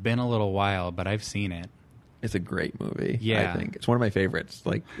been a little while, but I've seen it. It's a great movie. Yeah. I think it's one of my favorites.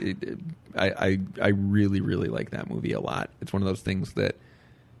 Like, I really, really like that movie a lot. It's one of those things that,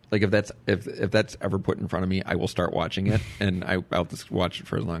 like, if that's ever put in front of me, I will start watching it, and I'll just watch it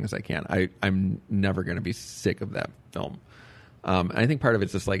for as long as I can. I'm never going to be sick of that film. And I think part of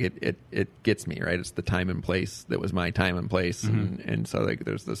it's just like it gets me, right. It's the time and place that was my time and place, and so like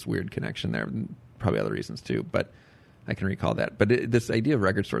there's this weird connection there. And probably other reasons too, but I can recall that. But this idea of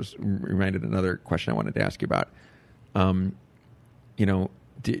record stores reminded another question I wanted to ask you about.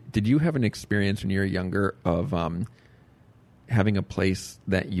 Did you have an experience when you were younger of having a place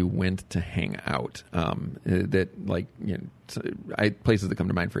that you went to hang out? Places that come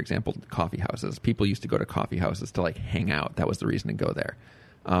to mind, for example, coffee houses. People used to go to coffee houses to like hang out. That was the reason to go there.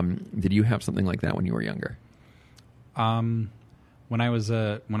 Did you have something like that when you were younger? When I was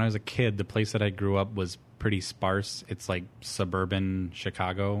a kid, the place that I grew up was pretty sparse. It's like suburban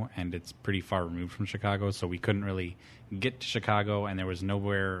Chicago, and it's pretty far removed from Chicago, so we couldn't really get to Chicago, and there was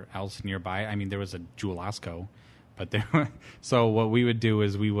nowhere else nearby. I mean, there was a Jewel Osco, but so what we would do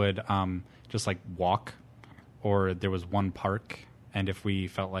is we would just like walk, or there was one park, and if we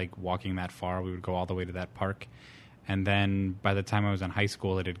felt like walking that far, we would go all the way to that park. And then by the time I was in high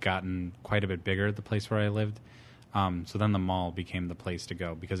school, it had gotten quite a bit bigger, the place where I lived. So then the mall became the place to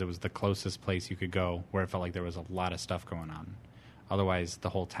go because it was the closest place you could go where it felt like there was a lot of stuff going on. Otherwise, the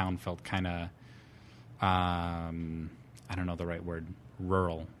whole town felt kind of, I don't know the right word,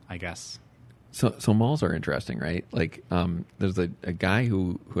 rural, I guess. So malls are interesting, right? Like, there's a guy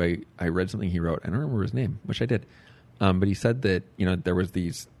who I read something he wrote. I don't remember his name. Wish I did. But he said that, there was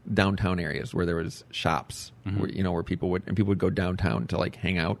these downtown areas where there was shops, where, where people would go downtown to like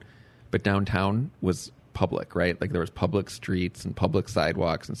hang out. But downtown was public, right? Like there was public streets and public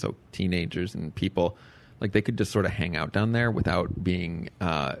sidewalks. And so teenagers and people, like they could just sort of hang out down there without being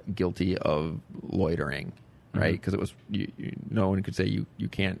guilty of loitering, right? Because it was, no one could say you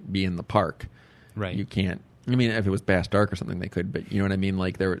can't be in the park. Right. You can't. I mean, if it was past dark or something, they could. But you know what I mean?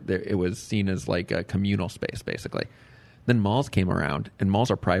 Like there, it was seen as like a communal space, basically. Then malls came around, and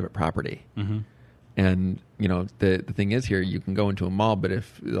malls are private property. Mm-hmm. And the thing is here, you can go into a mall, but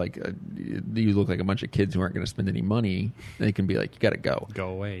if like you look like a bunch of kids who aren't going to spend any money, they can be like, you got to go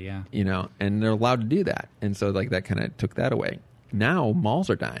away, yeah. And they're allowed to do that. And so like that kind of took that away. Now malls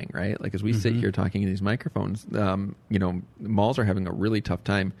are dying, right? Like as we sit here talking in these microphones, malls are having a really tough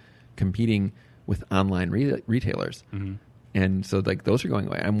time competing with online retailers. Mm-hmm. And so like those are going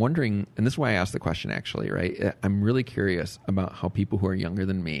away. I'm wondering, and this is why I asked the question actually, right? I'm really curious about how people who are younger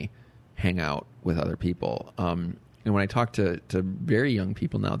than me hang out with other people. And when I talk to very young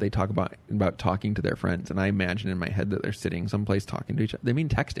people now, they talk about talking to their friends. And I imagine in my head that they're sitting someplace talking to each other. They mean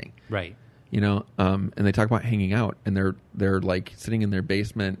texting. Right. And they talk about hanging out, and they're like sitting in their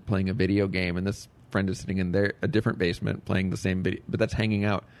basement playing a video game, and this friend is sitting in a different basement playing the same video, but that's hanging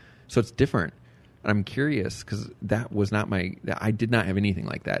out. So it's different. I'm curious because that was not I did not have anything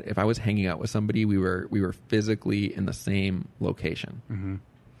like that. If I was hanging out with somebody, we were physically in the same location. Mm-hmm.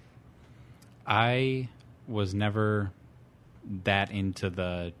 I was never that into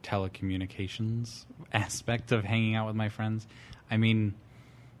the telecommunications aspect of hanging out with my friends. I mean,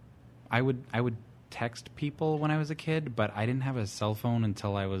 I would text people when I was a kid, but I didn't have a cell phone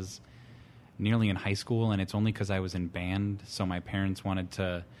until I was nearly in high school, and it's only because I was in band, so my parents wanted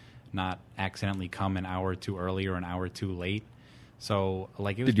to not accidentally come an hour too early or an hour too late. So,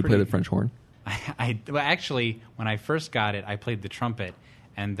 like, it was. Did you play the French horn? Well, actually, when I first got it, I played the trumpet,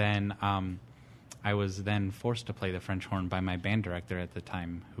 and then I was then forced to play the French horn by my band director at the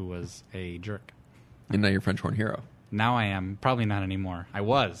time, who was a jerk. And now you're French horn hero. Now I am. Probably not anymore. I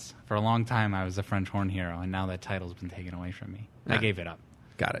was. For a long time, I was a French horn hero, and now that title's been taken away from me. I gave it up.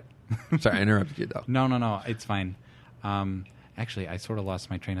 Got it. Sorry, I interrupted you, though. No. It's fine. Actually, I sort of lost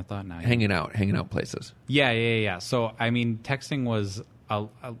my train of thought now. Hanging out places. Yeah. So, I mean, texting was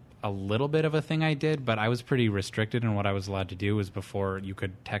a little bit of a thing I did, but I was pretty restricted in what I was allowed to do. Was before you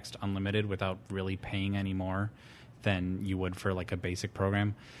could text unlimited without really paying any more than you would for like a basic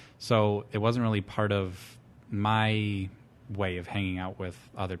program. So it wasn't really part of my way of hanging out with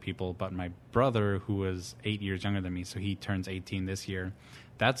other people. But my brother, who was 8 years younger than me, so he turns 18 this year,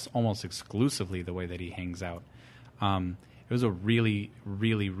 that's almost exclusively the way that he hangs out. It was a really,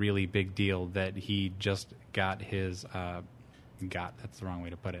 really, really big deal that he just got his that's the wrong way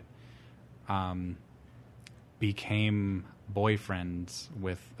to put it, became boyfriends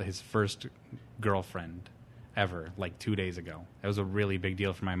with his first girlfriend ever, like 2 days ago. That was a really big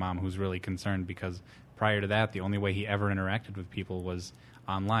deal for my mom, who's really concerned because prior to that, the only way he ever interacted with people was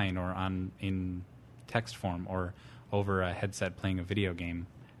online or in text form or over a headset playing a video game,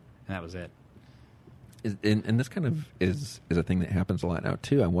 and that was it. And this kind of is a thing that happens a lot now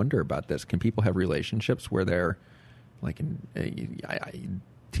too. I wonder about this. Can people have relationships where they're like a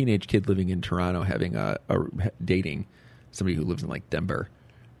teenage kid living in Toronto having a dating somebody who lives in like Denver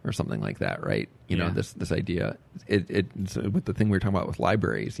or something like that, right? You know, this idea. It's with the thing we were talking about with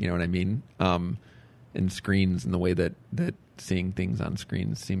libraries. You know what I mean? And screens and the way that seeing things on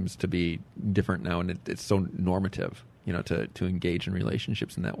screens seems to be different now, and it's so normative. You know, to engage in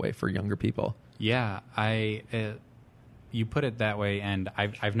relationships in that way for younger people. Yeah, you put it that way, and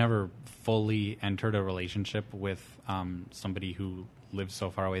I've never fully entered a relationship with somebody who lives so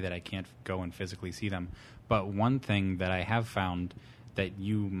far away that I can't go and physically see them. But one thing that I have found that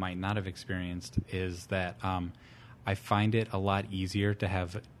you might not have experienced is that I find it a lot easier to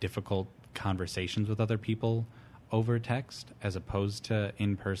have difficult conversations with other people over text as opposed to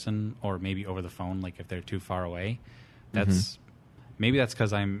in person or maybe over the phone, like if they're too far away. Maybe that's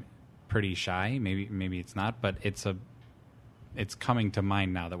because I'm pretty shy. Maybe it's not, but it's coming to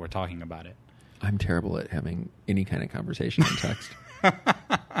mind now that we're talking about it. I'm terrible at having any kind of conversation in text.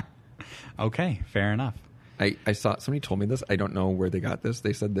 Okay, fair enough. I saw somebody told me this. I don't know where they got this.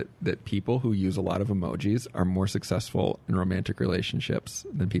 They said that people who use a lot of emojis are more successful in romantic relationships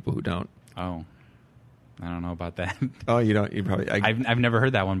than people who don't. Oh, I don't know about that. Oh, you don't? You probably. I've never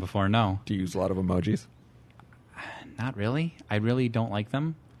heard that one before. No. Do you use a lot of emojis? Not really. I really don't like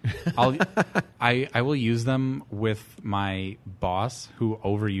them. I will use them with my boss, who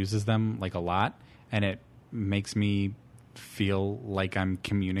overuses them like a lot, and it makes me feel like I'm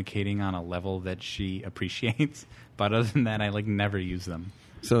communicating on a level that she appreciates. But other than that, I never use them.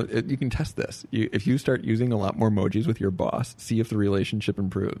 So you can test this. If you start using a lot more emojis with your boss, see if the relationship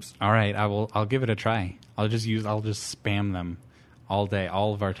improves. All right, I'll give it a try. I'll just spam them all day.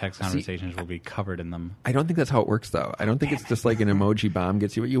 All of our text conversations will be covered in them. I don't think that's how it works, though. I don't think it's just like an emoji bomb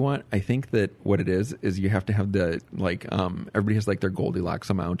gets you what you want. I think that what it is you have to have the everybody has their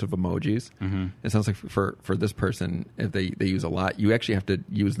Goldilocks amount of emojis. Mm-hmm. It sounds like for this person, if they use a lot, you actually have to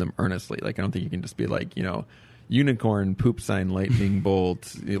use them earnestly. I don't think you can just be unicorn, poop sign, lightning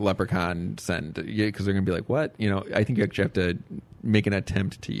bolt, leprechaun, send, because they're going to be like, what? I think you actually have to make an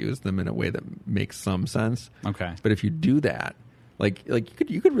attempt to use them in a way that makes some sense. Okay. But if you do that,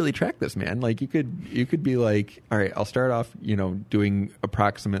 you could really track this, man. You could be like, all right, I'll start off, doing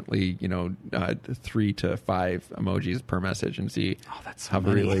approximately, 3 to 5 emojis per message and see how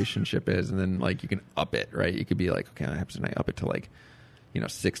the relationship is, and then you can up it, right? You could be like, okay, how can I up it to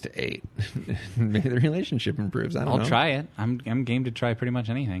 6 to 8? Maybe the relationship improves. I don't know. I'll try it. I'm game to try pretty much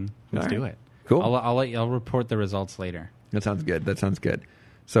anything. Let's do it. Cool. I'll report the results later. That sounds good.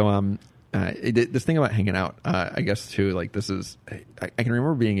 So, this thing about hanging out, I guess too, this is, I can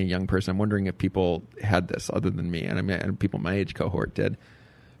remember being a young person. I'm wondering if people had this other than me, and people my age cohort did.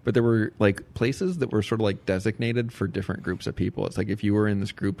 But there were places that were sort of designated for different groups of people. It's if you were in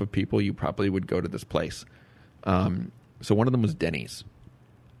this group of people, you probably would go to this place. So one of them was Denny's.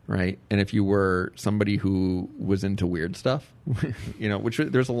 Right. And if you were somebody who was into weird stuff, which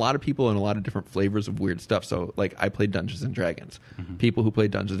there's a lot of people and a lot of different flavors of weird stuff. So I played Dungeons and Dragons. Mm-hmm. People who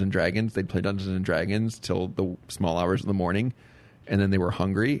played Dungeons and Dragons, they'd play Dungeons and Dragons till the small hours of the morning. And then they were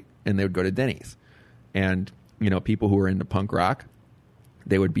hungry and they would go to Denny's. And, people who were into punk rock,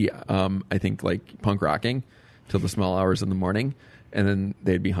 they would be, I think, punk rocking till the small hours of the morning. And then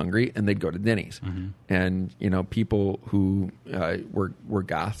they'd be hungry, and they'd go to Denny's. Mm-hmm. And people who were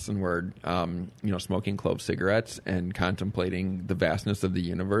goths and were smoking clove cigarettes and contemplating the vastness of the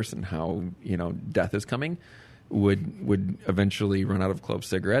universe and how death is coming would eventually run out of clove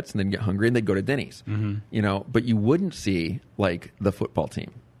cigarettes and then get hungry, and they'd go to Denny's. Mm-hmm. But you wouldn't see the football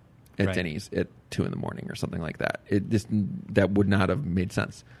team at Denny's at 2 a.m. or something like that. That would not have made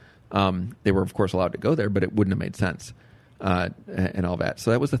sense. They were of course allowed to go there, but it wouldn't have made sense. And all that. So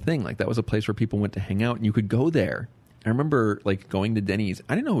that was the thing. That was a place where people went to hang out, and you could go there. I remember going to Denny's.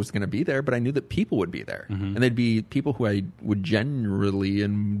 I didn't know who was going to be there, but I knew that people would be there, and they'd be people who I would generally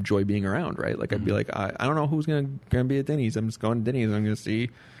enjoy being around. Right? I'd be like, I don't know who's going to be at Denny's. I'm just going to Denny's. And I'm going to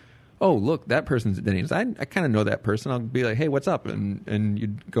see. Oh, look, that person's at Denny's. I kind of know that person. I'll be like, hey, what's up? And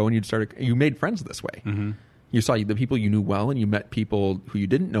you'd go and you'd start. You made friends this way. Mm-hmm. You saw the people you knew well, and you met people who you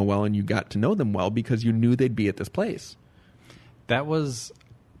didn't know well, and you got to know them well because you knew they'd be at this place. That was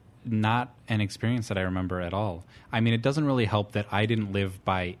not an experience that I remember at all. I mean, it doesn't really help that I didn't live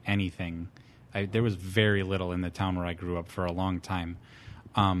by anything. There was very little in the town where I grew up for a long time.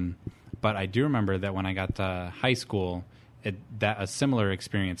 But I do remember that when I got to high school, that a similar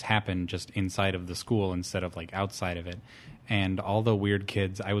experience happened just inside of the school instead of outside of it. And all the weird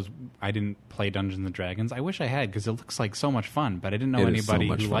kids, I didn't play Dungeons and Dragons. I wish I had, because it looks like so much fun, but I didn't know anybody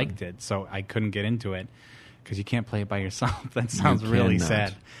who liked it, so I couldn't get into it. Because you can't play it by yourself. That sounds really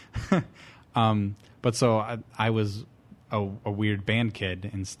sad. But so I was a weird band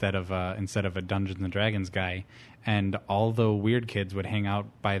kid instead of a Dungeons and Dragons guy, and all the weird kids would hang out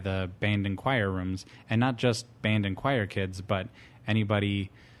by the band and choir rooms, and not just band and choir kids, but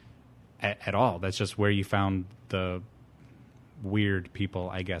anybody at all. That's just where you found the weird people,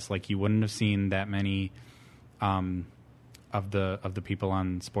 I guess. You wouldn't have seen that many of the people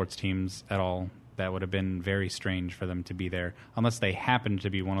on sports teams at all. That would have been very strange for them to be there, unless they happened to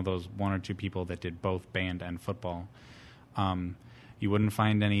be one of those 1 or 2 people that did both band and football. You wouldn't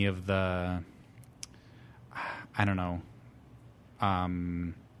find any of the, I don't know.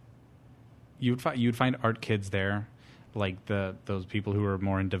 You'd find art kids there, those people who are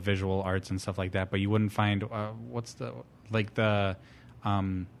more into visual arts and stuff like that. But you wouldn't find the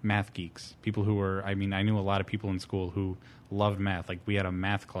math geeks, people who were. I mean, I knew a lot of people in school who loved math. We had a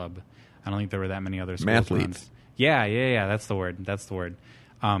math club. I don't think there were that many other schools. Mathletes. Yeah. That's the word.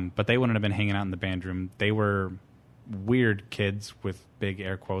 But they wouldn't have been hanging out in the band room. They were weird kids with big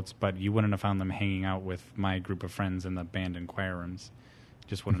air quotes, but you wouldn't have found them hanging out with my group of friends in the band and choir rooms.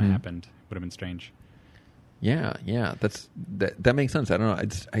 Just wouldn't have happened. Would have been strange. Yeah, that makes sense. I don't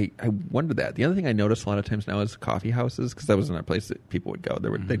know. I wondered that. The other thing I notice a lot of times now is coffee houses, because that was another place that people would go.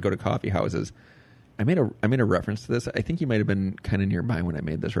 They'd go to coffee houses. I made a reference to this. I think you might have been kind of nearby when I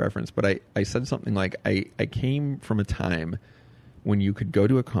made this reference, but I said something like I came from a time when you could go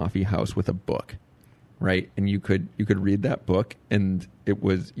to a coffee house with a book, right? And you could read that book, and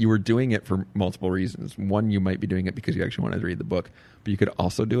you were doing it for multiple reasons. One, you might be doing it because you actually wanted to read the book, but you could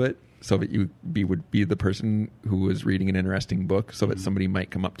also do it so that you would be the person who was reading an interesting book, so that somebody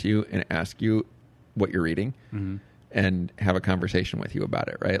might come up to you and ask you what you're reading and have a conversation with you about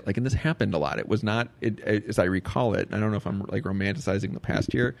it, right? Like, and this happened a lot. It was not, as I recall it, I don't know if I'm like romanticizing the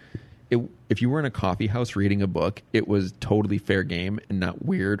past here. If you were in a coffee house reading a book, it was totally fair game and not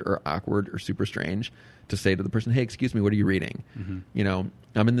weird or awkward or super strange to say to the person, "Hey, excuse me, what are you reading?" You know,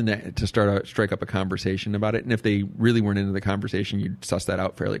 I'm in the net to strike up a conversation about it. And if they really weren't into the conversation, you'd suss that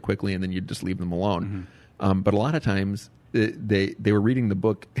out fairly quickly, and then you'd just leave them alone. But a lot of times they were reading the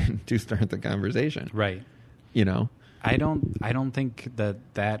book to start the conversation, right? You know, I don't think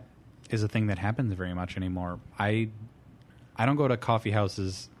that is a thing that happens very much anymore. I don't go to coffee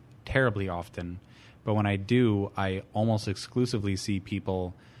houses terribly often, but when I do, I almost exclusively see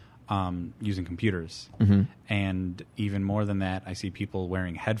people using computers. And even more than that, I see people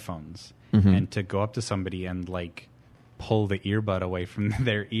wearing headphones. And to go up to somebody and like pull the earbud away from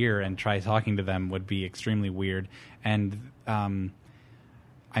their ear and try talking to them would be extremely weird. And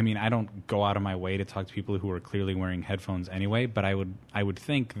I mean, I don't go out of my way to talk to people who are clearly wearing headphones anyway, but I would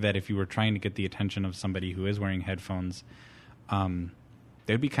think that if you were trying to get the attention of somebody who is wearing headphones,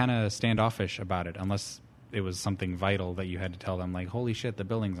 they'd be kind of standoffish about it, unless it was something vital that you had to tell them, like, "Holy shit, the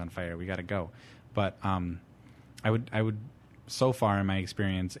building's on fire, we got to go." But I would, so far in my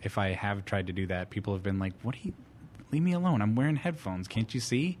experience, if I have tried to do that, people have been like, leave me alone. I'm wearing headphones. Can't you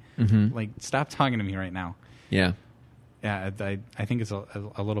see? Like, stop talking to me right now. Yeah, I think it's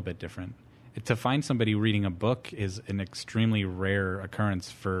a little bit different. To find somebody reading a book is an extremely rare occurrence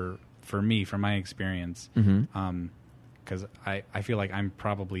for me, from my experience. Because I feel like I'm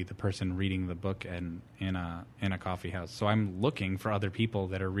probably the person reading the book in a coffee house. So I'm looking for other people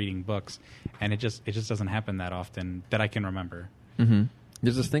that are reading books, and it just doesn't happen that often that I can remember.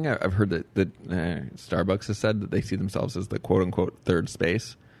 There's this thing I've heard that Starbucks has said that they see themselves as the quote unquote third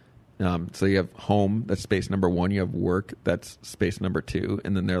space. So you have home, that's space number 1. You have work, that's space number 2,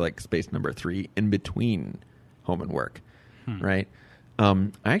 and then they're like space number 3 in between home and work, right? I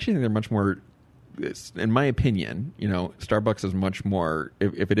actually think they're much more. In my opinion, you know, Starbucks is much more,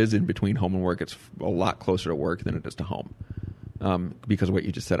 if it is in between home and work, it's a lot closer to work than it is to home. Because of what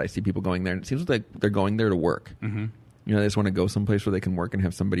you just said, I see people going there, and it seems like they're going there to work. You know, they just want to go someplace where they can work and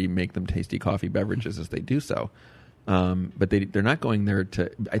have somebody make them tasty coffee beverages as they do so. But they're not going there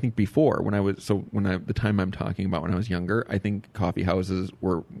to, I think before, the time I'm talking about when I was younger, I think coffee houses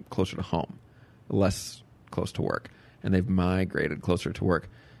were closer to home, less close to work. And they've migrated closer to work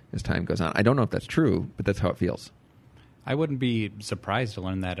as time goes on. I don't know if that's true, but that's how it feels. I wouldn't be surprised to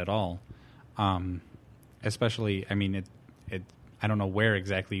learn that at all. Especially, I mean, I don't know where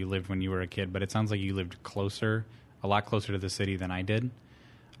exactly you lived when you were a kid, but it sounds like you lived a lot closer to the city than I did.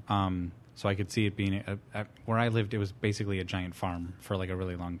 So I could see it being, where I lived, it was basically a giant farm for like a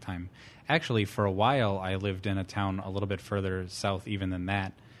really long time. Actually, for a while, I lived in a town a little bit further south even than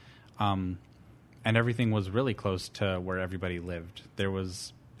that. And everything was really close to where everybody lived. There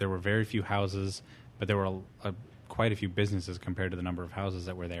were very few houses, but there were quite a few businesses compared to the number of houses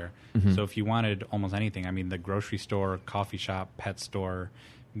that were there. So if you wanted almost anything, I mean, the grocery store, coffee shop, pet store,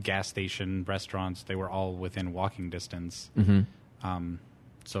 gas station, restaurants, they were all within walking distance.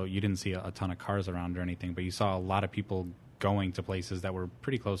 So you didn't see a ton of cars around or anything, but you saw a lot of people going to places that were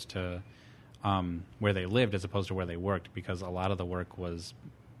pretty close to where they lived as opposed to where they worked, because a lot of the work was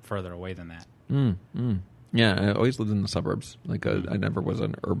further away than that. Yeah, I always lived in the suburbs. Like I never was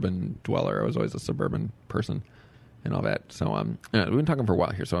an urban dweller. I was always a suburban person and all that. So we've been talking for a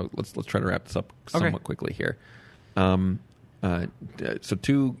while here, so let's try to wrap this up somewhat quickly here. So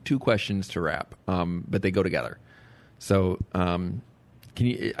two questions to wrap, but they go together. So can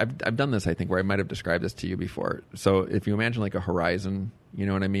you? I've done this, I think, where I might have described this to you before. So if you imagine like a horizon, you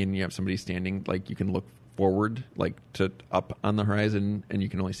know what I mean? You have somebody standing, like you can look forward, like to up on the horizon, and you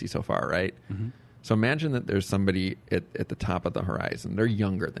can only see so far, right? So imagine that there's somebody at the top of the horizon. They're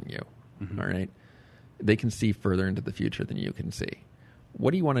younger than you, all right? They can see further into the future than you can see.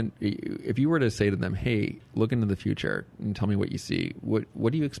 what do you want to, if you were to say to them, hey, look into the future and tell me what you see,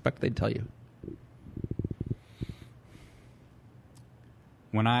 what do you expect they'd tell you?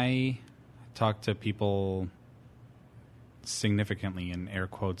 When I talk to people significantly, in air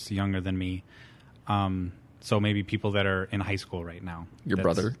quotes, younger than me, so maybe people that are in high school right now. Your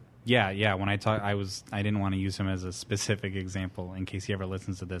brother? Yeah. When I talk, I didn't want to use him as a specific example in case he ever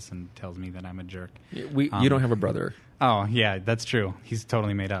listens to this and tells me that I'm a jerk. You don't have a brother. Oh, yeah, that's true. He's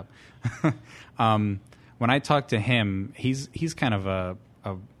totally made up. When I talk to him, he's kind of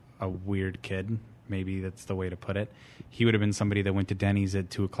a weird kid. Maybe that's the way to put it. He would have been somebody that went to Denny's at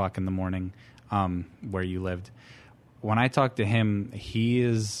 2:00 in the morning, where you lived. When I talk to him, he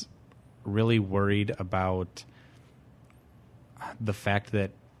is really worried about the fact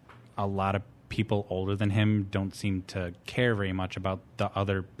that a lot of people older than him don't seem to care very much about the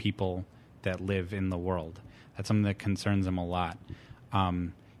other people that live in the world. That's something that concerns him a lot.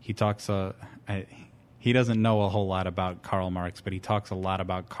 He talks, he doesn't know a whole lot about Karl Marx, but he talks a lot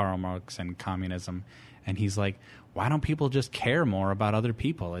about Karl Marx and communism. And he's like, why don't people just care more about other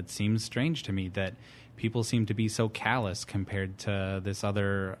people? It seems strange to me that people seem to be so callous compared to this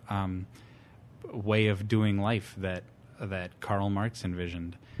other way of doing life that Karl Marx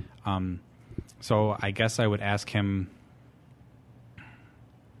envisioned. So I guess I would ask him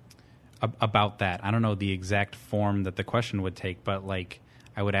about that. I don't know the exact form that the question would take, but like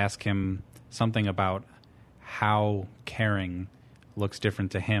I would ask him something about how caring looks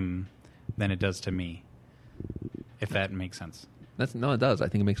different to him than it does to me, if that makes sense. No, it does. I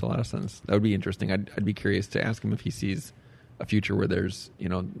think it makes a lot of sense. That would be interesting. I'd be curious to ask him if he sees a future where there's,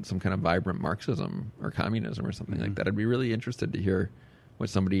 some kind of vibrant Marxism or communism or something like that. I'd be really interested to hear what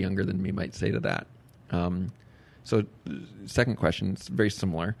somebody younger than me might say to that. So second question is very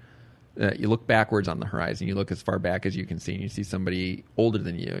similar. You look backwards on the horizon. You look as far back as you can see, and you see somebody older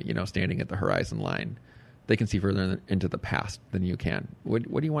than you, standing at the horizon line. They can see further into the past than you can. What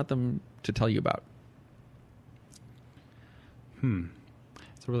do you want them to tell you about?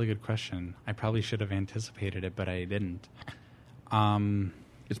 It's a really good question. I probably should have anticipated it, but I didn't.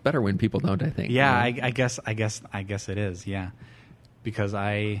 It's better when people don't, I think. Yeah, I guess it is. Yeah, because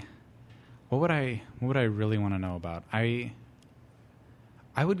what would I really want to know about? I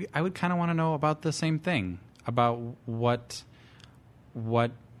would kind of want to know about the same thing, about what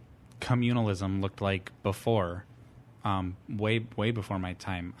communalism looked like before, way before my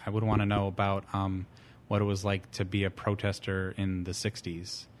time. I would want to know about what it was like to be a protester in the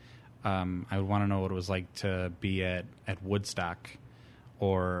 60s. I would want to know what it was like to be at Woodstock,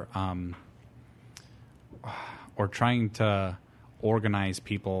 or trying to organize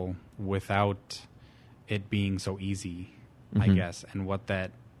people without it being so easy, I guess, and what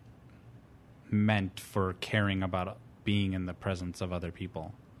that meant for caring about being in the presence of other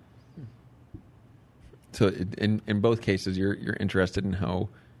people. So in both cases, you're interested in how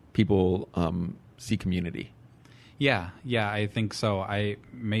people see community. Yeah, I think so.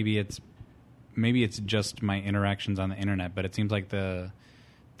 Maybe it's just my interactions on the internet, but it seems like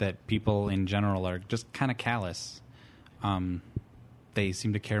that people in general are just kind of callous. They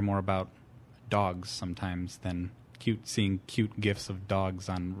seem to care more about dogs sometimes than seeing cute gifs of dogs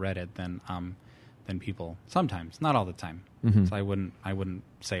on Reddit than people. Sometimes, not all the time. So I wouldn't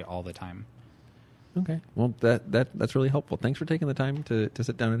say all the time. Okay. Well, that's really helpful. Thanks for taking the time to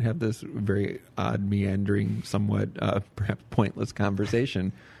sit down and have this very odd, meandering, somewhat perhaps pointless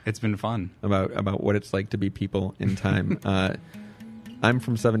conversation. It's been fun. About what it's like to be people in time. I'm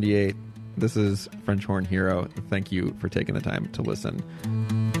from 78. This is French Horn Hero. Thank you for taking the time to listen.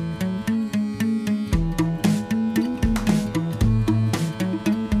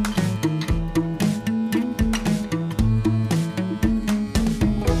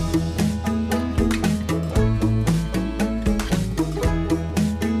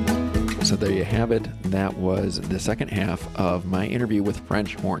 So there you have it. That was the second half of my interview with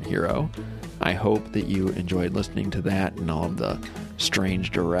French Horn Hero. I hope that you enjoyed listening to that and all of the strange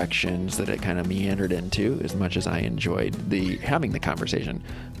directions that it kind of meandered into as much as I enjoyed having the conversation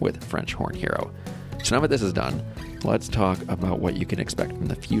with French Horn Hero. So now that this is done, let's talk about what you can expect from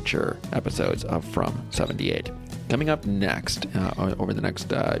the future episodes of From 78. Coming up next, over the next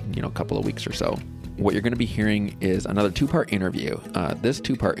couple of weeks or so, what you're going to be hearing is another two-part interview. This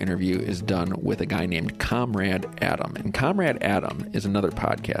two-part interview is done with a guy named Comrade Adam. And Comrade Adam is another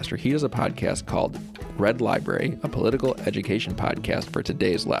podcaster. He has a podcast called Red Library, a political education podcast for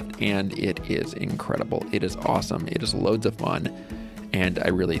today's left. And it is incredible. It is awesome. It is loads of fun. And I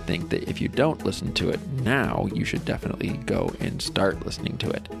really think that if you don't listen to it now, you should definitely go and start listening to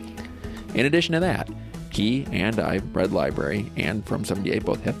it. In addition to that, He and I, Bread Library, and From 78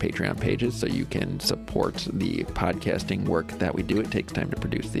 both have Patreon pages, so you can support the podcasting work that we do. It takes time to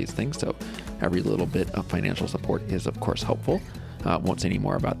produce these things, so every little bit of financial support is, of course, helpful. Won't say any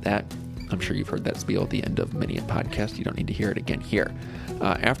more about that. I'm sure you've heard that spiel at the end of many a podcast. You don't need to hear it again here.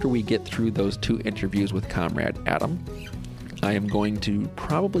 After we get through those 2 interviews with Comrade Adam, I am going to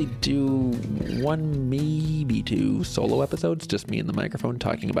probably do 1, maybe 2 solo episodes, just me and the microphone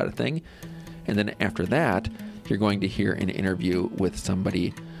talking about a thing. And then after that, you're going to hear an interview with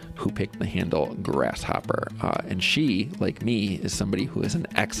somebody who picked the handle Grasshopper. And she, like me, is somebody who is an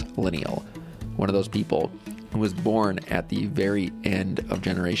ex-millennial, one of those people who was born at the very end of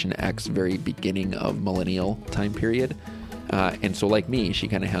Generation X, very beginning of millennial time period. And so like me, she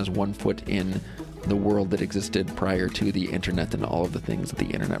kind of has one foot in the world that existed prior to the internet and all of the things that the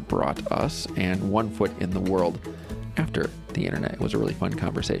internet brought us, and one foot in the world after the internet. It was a really fun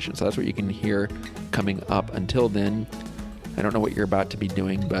conversation. So that's what you can hear coming up. Until then, I don't know what you're about to be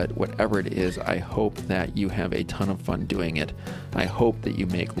doing, but whatever it is, I hope that you have a ton of fun doing it. I hope that you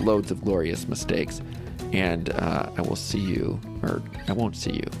make loads of glorious mistakes, and I will see you, or I won't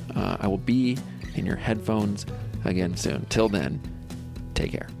see you. I will be in your headphones again soon. Till then,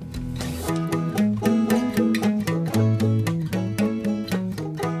 take care.